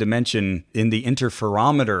neglected to mention in the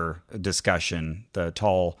interferometer discussion, the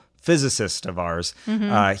tall physicist of ours,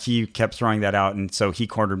 he kept throwing that out. And so he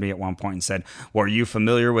cornered me at one point and said, well, are you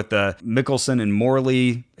familiar with the Michelson and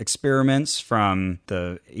Morley experiments from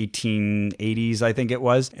the 1880s, I think it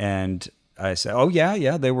was? And I said, oh,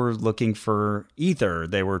 yeah, they were looking for ether.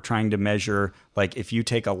 They were trying to measure, like, if you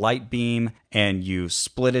take a light beam and you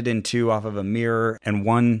split it in two off of a mirror and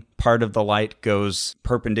one part of the light goes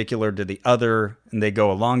perpendicular to the other and they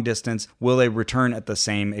go a long distance, will they return at the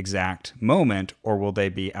same exact moment or will they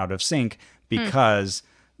be out of sync? Because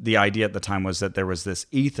the idea at the time was that there was this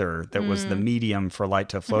ether that was the medium for light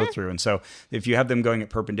to flow through. And so if you have them going at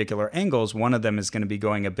perpendicular angles, one of them is going to be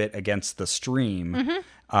going a bit against the stream.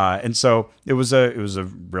 And so it was a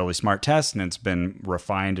really smart test, and it's been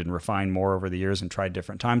refined more over the years and tried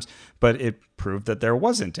different times. But it proved that there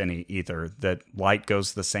wasn't any ether, that light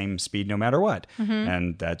goes the same speed no matter what.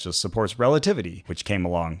 And that just supports relativity, which came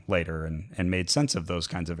along later and made sense of those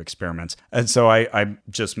kinds of experiments. And so I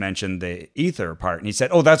just mentioned the ether part, and he said,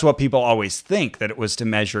 oh, that's what people always think, that it was to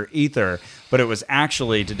measure ether, but it was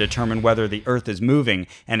actually to determine whether the Earth is moving,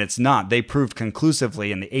 and it's not. They proved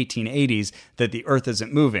conclusively in the 1880s that the Earth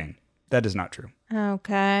isn't moving. That is not true.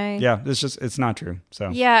 Okay. Yeah, it's not true. So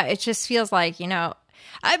yeah, it just feels like,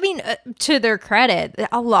 I mean, to their credit,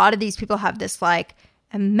 a lot of these people have this like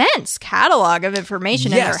immense catalog of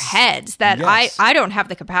information in their heads that I don't have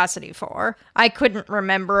the capacity for. I couldn't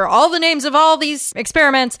remember all the names of all these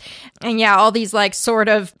experiments and all these like sort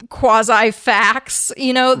of quasi facts,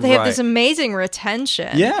 they have this amazing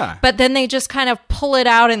retention. Yeah. But then they just kind of pull it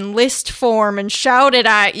out in list form and shout it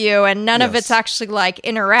at you, and none of it's actually like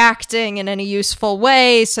interacting in any useful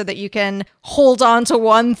way so that you can hold on to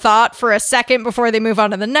one thought for a second before they move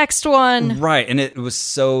on to the next one. Right. And it was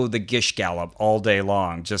so the Gish Gallop all day long.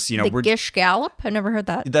 Just, the Gish Gallop? I've never heard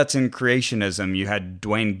that. That's in creationism. You had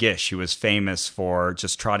Dwayne Gish, who was famous for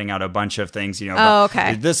just trotting out a bunch of things,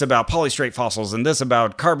 this about polystrate fossils and this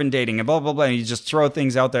about carbon dating and blah, blah, blah. And you just throw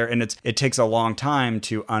things out there, and it takes a long time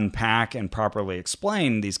to unpack and properly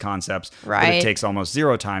explain these concepts. Right. But it takes almost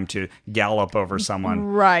zero time to gallop over someone.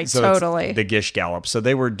 Right, so totally. It's the Gish Gallop. So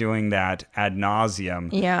they were doing that ad nauseum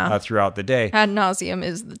throughout the day. Ad nauseum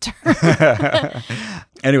is the term.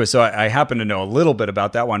 Anyway, so I happen to know a little bit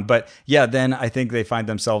about that one. But yeah, then I think they find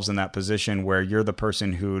themselves in that position where you're the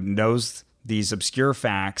person who knows these obscure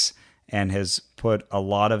facts and has put a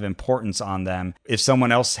lot of importance on them. If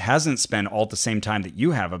someone else hasn't spent all the same time that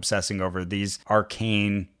you have obsessing over these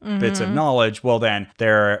arcane bits of knowledge, well, then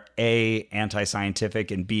they're A,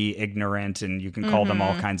 anti-scientific, and B, ignorant, and you can call them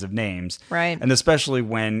all kinds of names. Right. And especially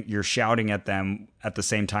when you're shouting at them at the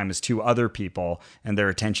same time as two other people and their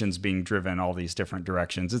attention's being driven all these different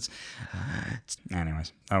directions. It's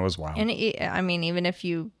anyways, that was wild. And I mean, even if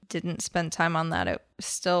you didn't spend time on that, it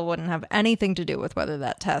still wouldn't have anything to do with whether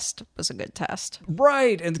that test was a good test.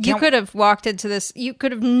 Right. And You could have walked into this, you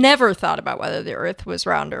could have never thought about whether the Earth was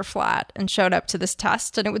round or flat and showed up to this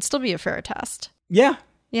test, and it would still be a fair test. Yeah.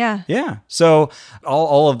 Yeah. Yeah. So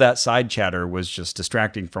all of that side chatter was just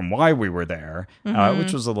distracting from why we were there,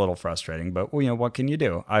 which was a little frustrating. But, what can you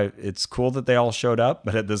do? It's cool that they all showed up,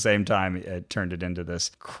 but at the same time, it turned it into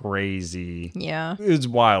this crazy... Yeah. It's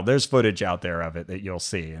wild. There's footage out there of it that you'll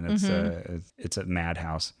see, and it's a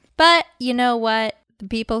madhouse. But you know what? The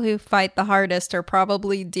people who fight the hardest are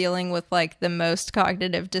probably dealing with like the most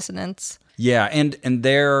cognitive dissonance. Yeah, and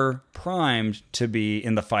they're primed to be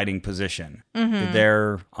in the fighting position.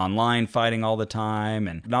 They're online fighting all the time,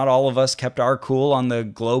 and not all of us kept our cool on the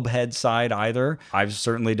globe head side either. I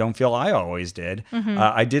certainly don't feel I always did.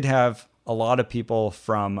 I did have a lot of people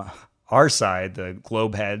from our side, the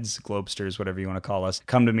globe heads, globesters, whatever you want to call us,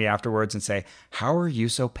 come to me afterwards and say, how are you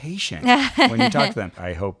so patient when you talk to them?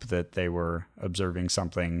 I hope that they were observing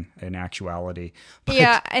something in actuality. But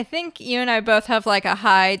yeah, I think you and I both have like a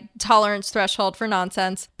high tolerance threshold for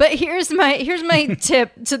nonsense. But here's my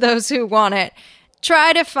tip to those who want it.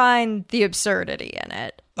 Try to find the absurdity in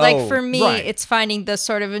it. Like for me, it's finding the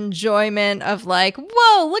sort of enjoyment of like,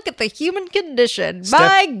 whoa, look at the human condition.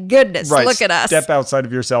 My goodness, look at us. Step outside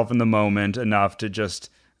of yourself in the moment enough to just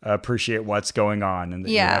appreciate what's going on and that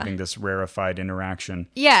you're having this rarefied interaction.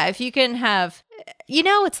 Yeah, if you can have,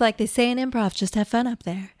 it's like they say in improv, just have fun up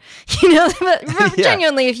there. But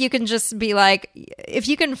genuinely, if you can just be like, if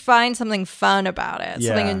you can find something fun about it,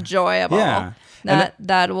 something enjoyable. Yeah.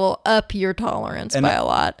 That will up your tolerance by a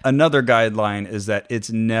lot. Another guideline is that it's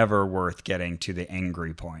never worth getting to the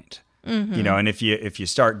angry point. And if you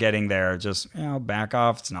start getting there, just back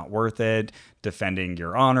off. It's not worth it. Defending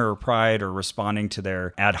your honor or pride or responding to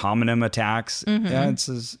their ad hominem attacks,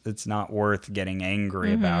 it's not worth getting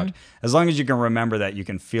angry about. As long as you can remember that, you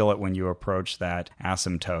can feel it when you approach that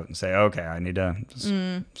asymptote and say, okay, I need to just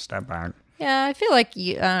step back. Yeah, I feel like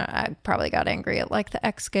I probably got angry at like the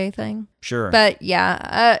ex-gay thing. Sure. But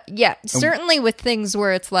certainly with things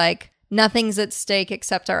where it's like nothing's at stake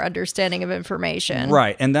except our understanding of information.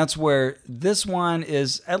 Right. And that's where this one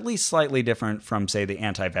is at least slightly different from, say, the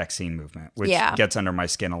anti-vaccine movement, which gets under my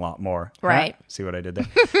skin a lot more. Right. See what I did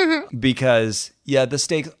there? Because, the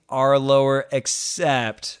stakes are lower,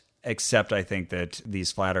 except I think that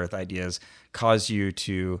these flat earth ideas cause you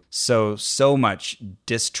to sow so much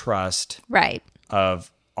distrust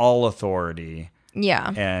of all authority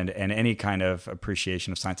and any kind of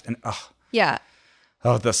appreciation of science. And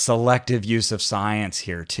the selective use of science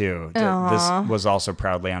here too. This was also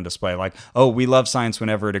proudly on display. Like, we love science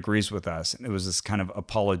whenever it agrees with us. And it was this kind of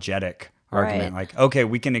apologetic argument. Like, okay,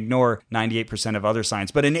 we can ignore 98% of other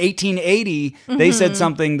science, but in 1880 they said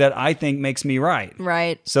something that I think makes me right.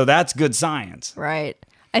 Right. So that's good science. Right.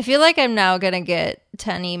 I feel like I'm now going to get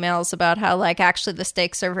 10 emails about how, like, actually the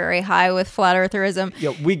stakes are very high with flat eartherism.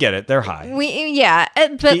 Yeah, we get it. They're high. But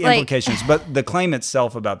the implications. But the claim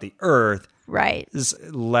itself about the Earth is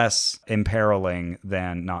less imperiling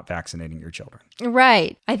than not vaccinating your children.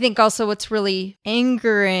 Right. I think also what's really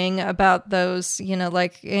angering about those,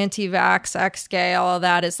 like anti-vax, ex-gay, all of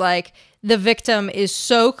that is like the victim is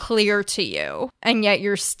so clear to you, and yet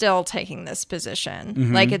you're still taking this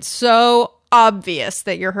position. Like it's so obvious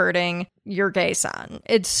that you're hurting your gay son.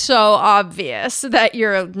 It's so obvious that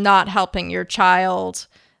you're not helping your child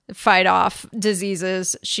fight off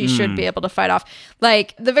diseases she should be able to fight off.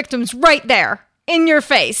 Like the victim's right there in your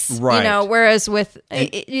face, whereas with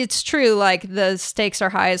it's true, like the stakes are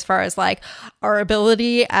high as far as like our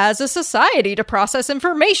ability as a society to process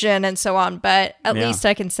information and so on, but at least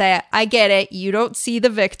I can say I get it. You don't see the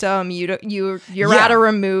victim, you're at a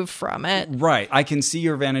remove from it. Right. I can see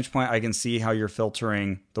your vantage point. I can see how you're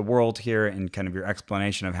filtering the world here and kind of your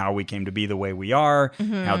explanation of how we came to be the way we are,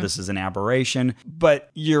 how this is an aberration, but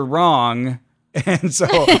you're wrong. And so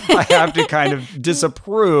I have to kind of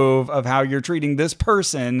disapprove of how you're treating this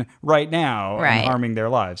person right now and harming their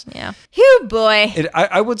lives. Yeah. Phew, boy.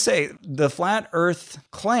 I would say the flat earth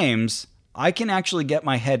claims, I can actually get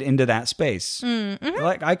my head into that space.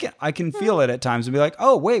 Like I can feel it at times and be like,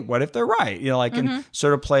 oh, wait, what if they're right? I can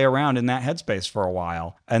sort of play around in that headspace for a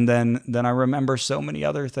while. And then I remember so many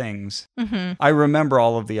other things. I remember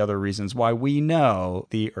all of the other reasons why we know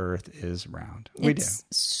the earth is round. It's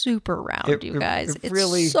super round, you guys. It's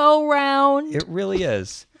really, so round. It really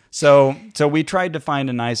is. So we tried to find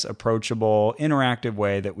a nice, approachable, interactive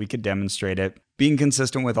way that we could demonstrate it, being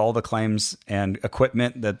consistent with all the claims and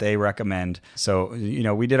equipment that they recommend. So,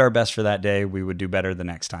 we did our best for that day. We would do better the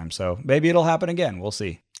next time. So maybe it'll happen again. We'll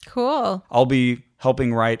see. Cool. I'll be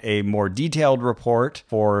helping write a more detailed report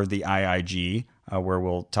for the IIG, where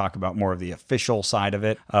we'll talk about more of the official side of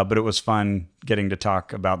it. But it was fun getting to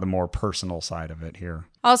talk about the more personal side of it here.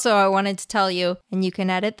 Also, I wanted to tell you, and you can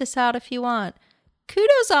edit this out if you want,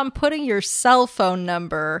 kudos on putting your cell phone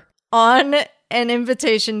number on an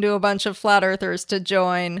invitation to a bunch of flat earthers to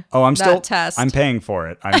join test. I'm paying for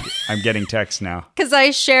it. I'm getting texts now. Because I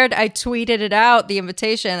tweeted it out, the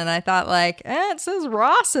invitation, and I thought it says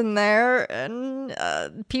Ross in there, and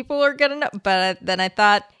people are going to know. But then I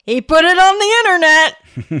thought, he put it on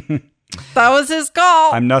the internet. That was his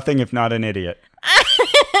call. I'm nothing if not an idiot.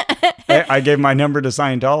 I gave my number to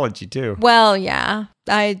Scientology, too. Well, yeah.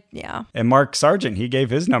 And Mark Sargent, he gave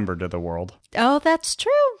his number to the world. Oh, that's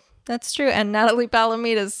true. That's true. And Natalie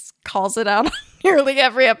Palomides calls it out on nearly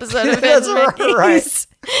every episode of That's it. right.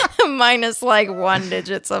 Minus 1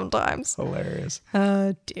 digit sometimes. Hilarious.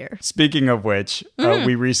 Oh, dear. Speaking of which,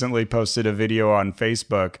 we recently posted a video on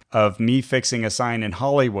Facebook of me fixing a sign in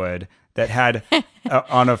Hollywood that had,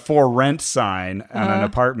 on a for rent sign on an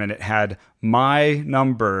apartment, it had my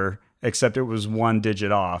number, except it was 1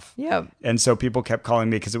 digit off. Yep. And so people kept calling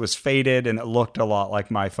me because it was faded and it looked a lot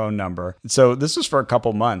like my phone number. So this was for a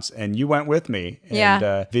couple months, and you went with me and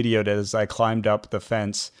videoed it as I climbed up the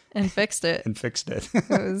fence. And fixed it. It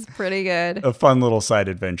was pretty good. A fun little side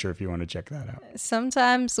adventure if you want to check that out.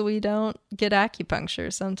 Sometimes we don't get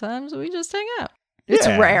acupuncture. Sometimes we just hang out. It's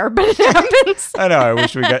Yeah. rare, but it happens. I know.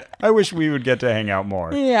 I wish we would get to hang out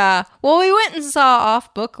more. Yeah. Well, we went and saw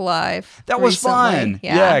Off Book Live. That was recently. fun.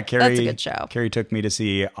 Yeah, Carrie. That's a good show. Carrie took me to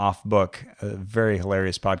see Off Book, a very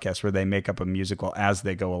hilarious podcast where they make up a musical as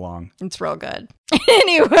they go along. It's real good.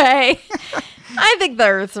 Anyway, I think the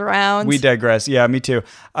Earth's round. We digress. Yeah, me too.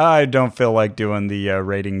 I don't feel like doing the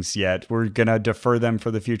ratings yet. We're going to defer them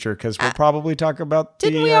for the future because we'll probably talk about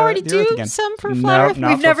Didn't we already the Earth do again. some for Flat Earth? Not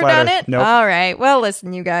We've for never Flat done Earth. it? Nope. All right. Well,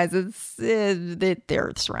 listen, you guys, it's the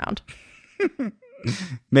Earth's round.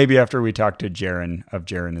 Maybe after we talk to Jaren of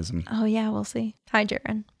Jarenism. Oh, yeah, we'll see. Hi,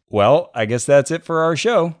 Jaren. Well, I guess that's it for our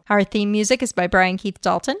show. Our theme music is by Brian Keith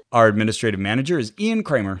Dalton. Our administrative manager is Ian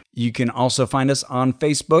Kramer. You can also find us on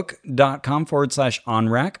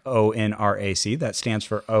Facebook.com/ONRAC, ONRAC. That stands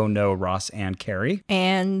for Oh No, Ross and Carrie.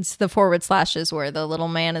 And the / is where the little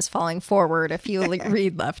man is falling forward if you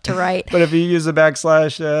read left to right. But if you use a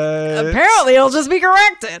backslash, apparently it'll just be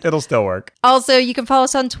corrected. it'll still work. Also, you can follow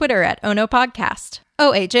us on Twitter at Oh No Podcast.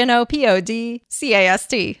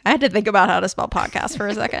 OHNOPODCAST. I had to think about how to spell podcast for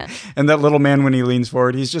a second. And that little man, when he leans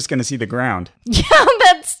forward, he's just going to see the ground. Yeah,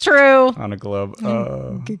 that's true. On a globe.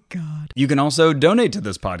 Good God. You can also donate to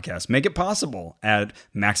this podcast. Make it possible at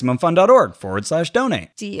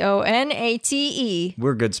MaximumFun.org/donate. DONATE.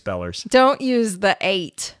 We're good spellers. Don't use the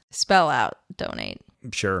 8. Spell out donate.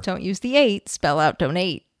 Sure. Don't use the 8. Spell out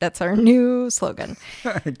donate. That's our new slogan.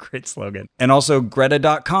 Great slogan. And also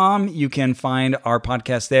Greta.com. You can find our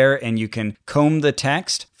podcast there, and you can comb the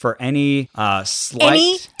text for any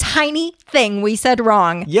Any tiny thing we said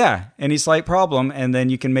wrong. Yeah, any slight problem, and then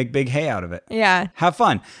you can make big hay out of it. Yeah. Have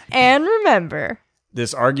fun. And remember,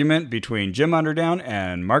 This argument between Jim Underdown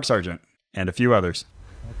and Mark Sargent and a few others.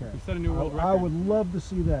 We set a new world record. I would love to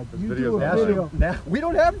see that. You do video's a video. We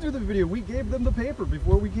don't have to do the video. We gave them the paper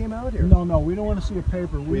before we came out here. No, we don't want to see a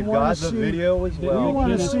paper. We've got the video as well. We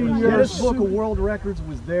want to see your Guinness Book of World Records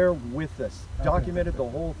was there with us. Documented the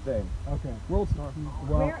whole thing. Okay. World star.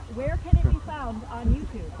 Well, Where can it be found on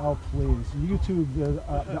YouTube? oh please, YouTube,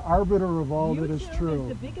 the arbiter of all that is true.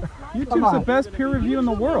 The biggest YouTube's the best peer review in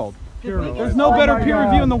the world. biggest There's no better peer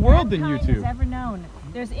review in the world than mankind YouTube. has ever known.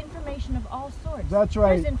 There's information of all sorts. That's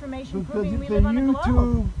right. There's information The proving we live on a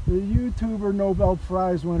globe. YouTuber Nobel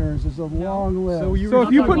Prize winners is a long list. So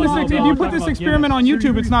if you put this experiment on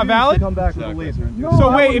YouTube, it's not valid. Come back with a laser. No, So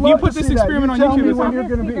I wait, would if you love put to this see that. experiment on You tell YouTube, me it's when not- you're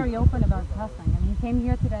going to He's be. very open about testing. I mean, he came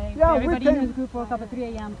here today. Yeah, Everybody we're in his group woke up at 3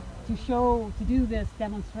 a.m. to do this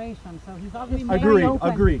demonstration. So he's obviously very open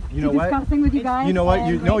Agreed. You know to what? discussing with you guys. You know what? and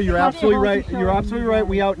You're making absolutely sure right. to You're show absolutely you right.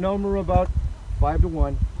 We guys. outnumber about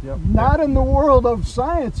 5-1. Yep. Not in the world of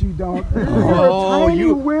science, you don't. You're Oh, a tiny,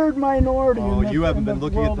 you- weird minority. Oh, in the, you haven't in been the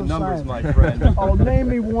looking at world the of numbers, science. my friend. Oh, name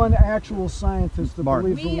me one actual scientist that Mark.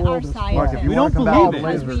 believes We the world are is scientists. Mark, if you We want to don't come back with a believe it.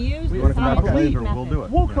 laser, Because we use you want to come back with a scientific laser, we'll do it.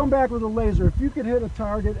 We'll come back with a laser. If you could hit a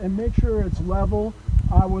target and make sure it's level,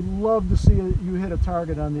 I would love to see you hit a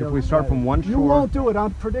target on the If other we start side. from one You shore- won't do it.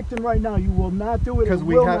 I'm predicting right now. You will not do it. Because It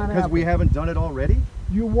we will not happen. haven't done it already.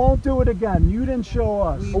 You won't do it again. You didn't show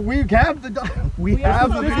us. We have the This was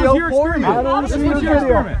your for you. I don't This see was your your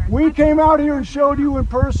video. experiment. We came out here and showed you in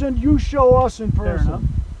person. You show us in person.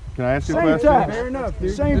 Can I ask you a Same question? text. Fair enough.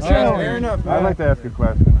 Same challenge. Fair enough. I'd like to ask a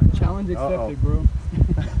question. Challenge accepted, bro.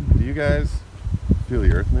 Do you guys Feel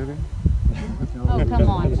the Earth movie? Oh, come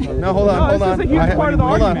on. No, hold on. It's a huge part of the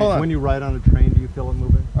argument. Hold on. When you ride on a train, do you feel it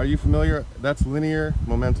moving? Are you familiar? That's linear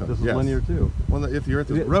momentum. This is Yes. linear too. Well, if the Earth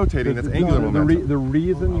is rotating, that's angular momentum. The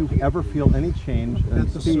reason you ever feel any change in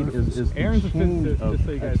speed is Aaron's the a change physicist, of just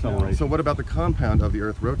so you guys know. acceleration. So what about the compound of the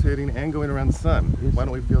Earth rotating and going around the sun? Why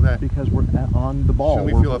don't we feel that? Because we're on the ball.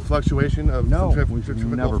 Should we feel a fluctuation of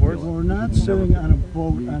centrifugal force? Well, we're not sitting on a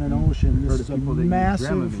boat on an ocean. This is a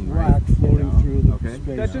massive rock floating through the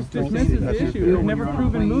space. That just dismisses the issue. They've never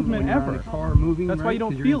proven movement ever. That's why you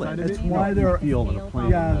don't feel it. That's why they're All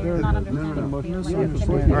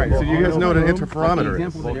right, so you guys know what an interferometer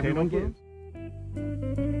is. Volcano games?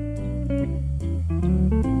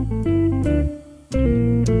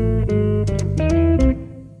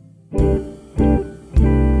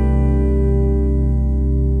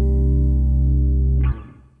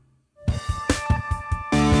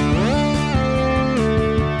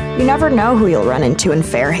 You never know who you'll run into in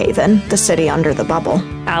Fairhaven, the city under the bubble.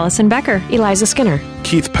 Allison Becker. Eliza Skinner.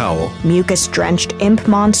 Keith Powell. Mucus-drenched imp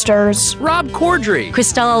monsters. Rob Corddry.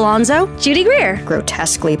 Christelle Alonso. Judy Greer.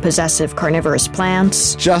 Grotesquely possessive carnivorous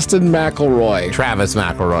plants. Justin McElroy. Travis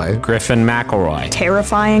McElroy. Griffin McElroy.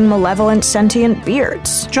 Terrifying, malevolent, sentient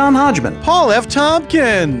beards. John Hodgman. Paul F.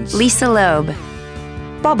 Tompkins. Lisa Loeb.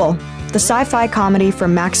 Bubble, the sci-fi comedy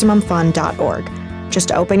from MaximumFun.org.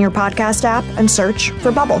 Just open your podcast app and search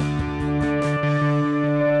for Bubble.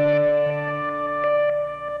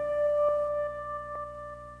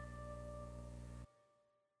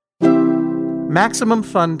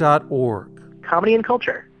 MaximumFun.org. Comedy and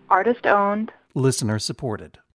culture. Artist owned. Listener supported.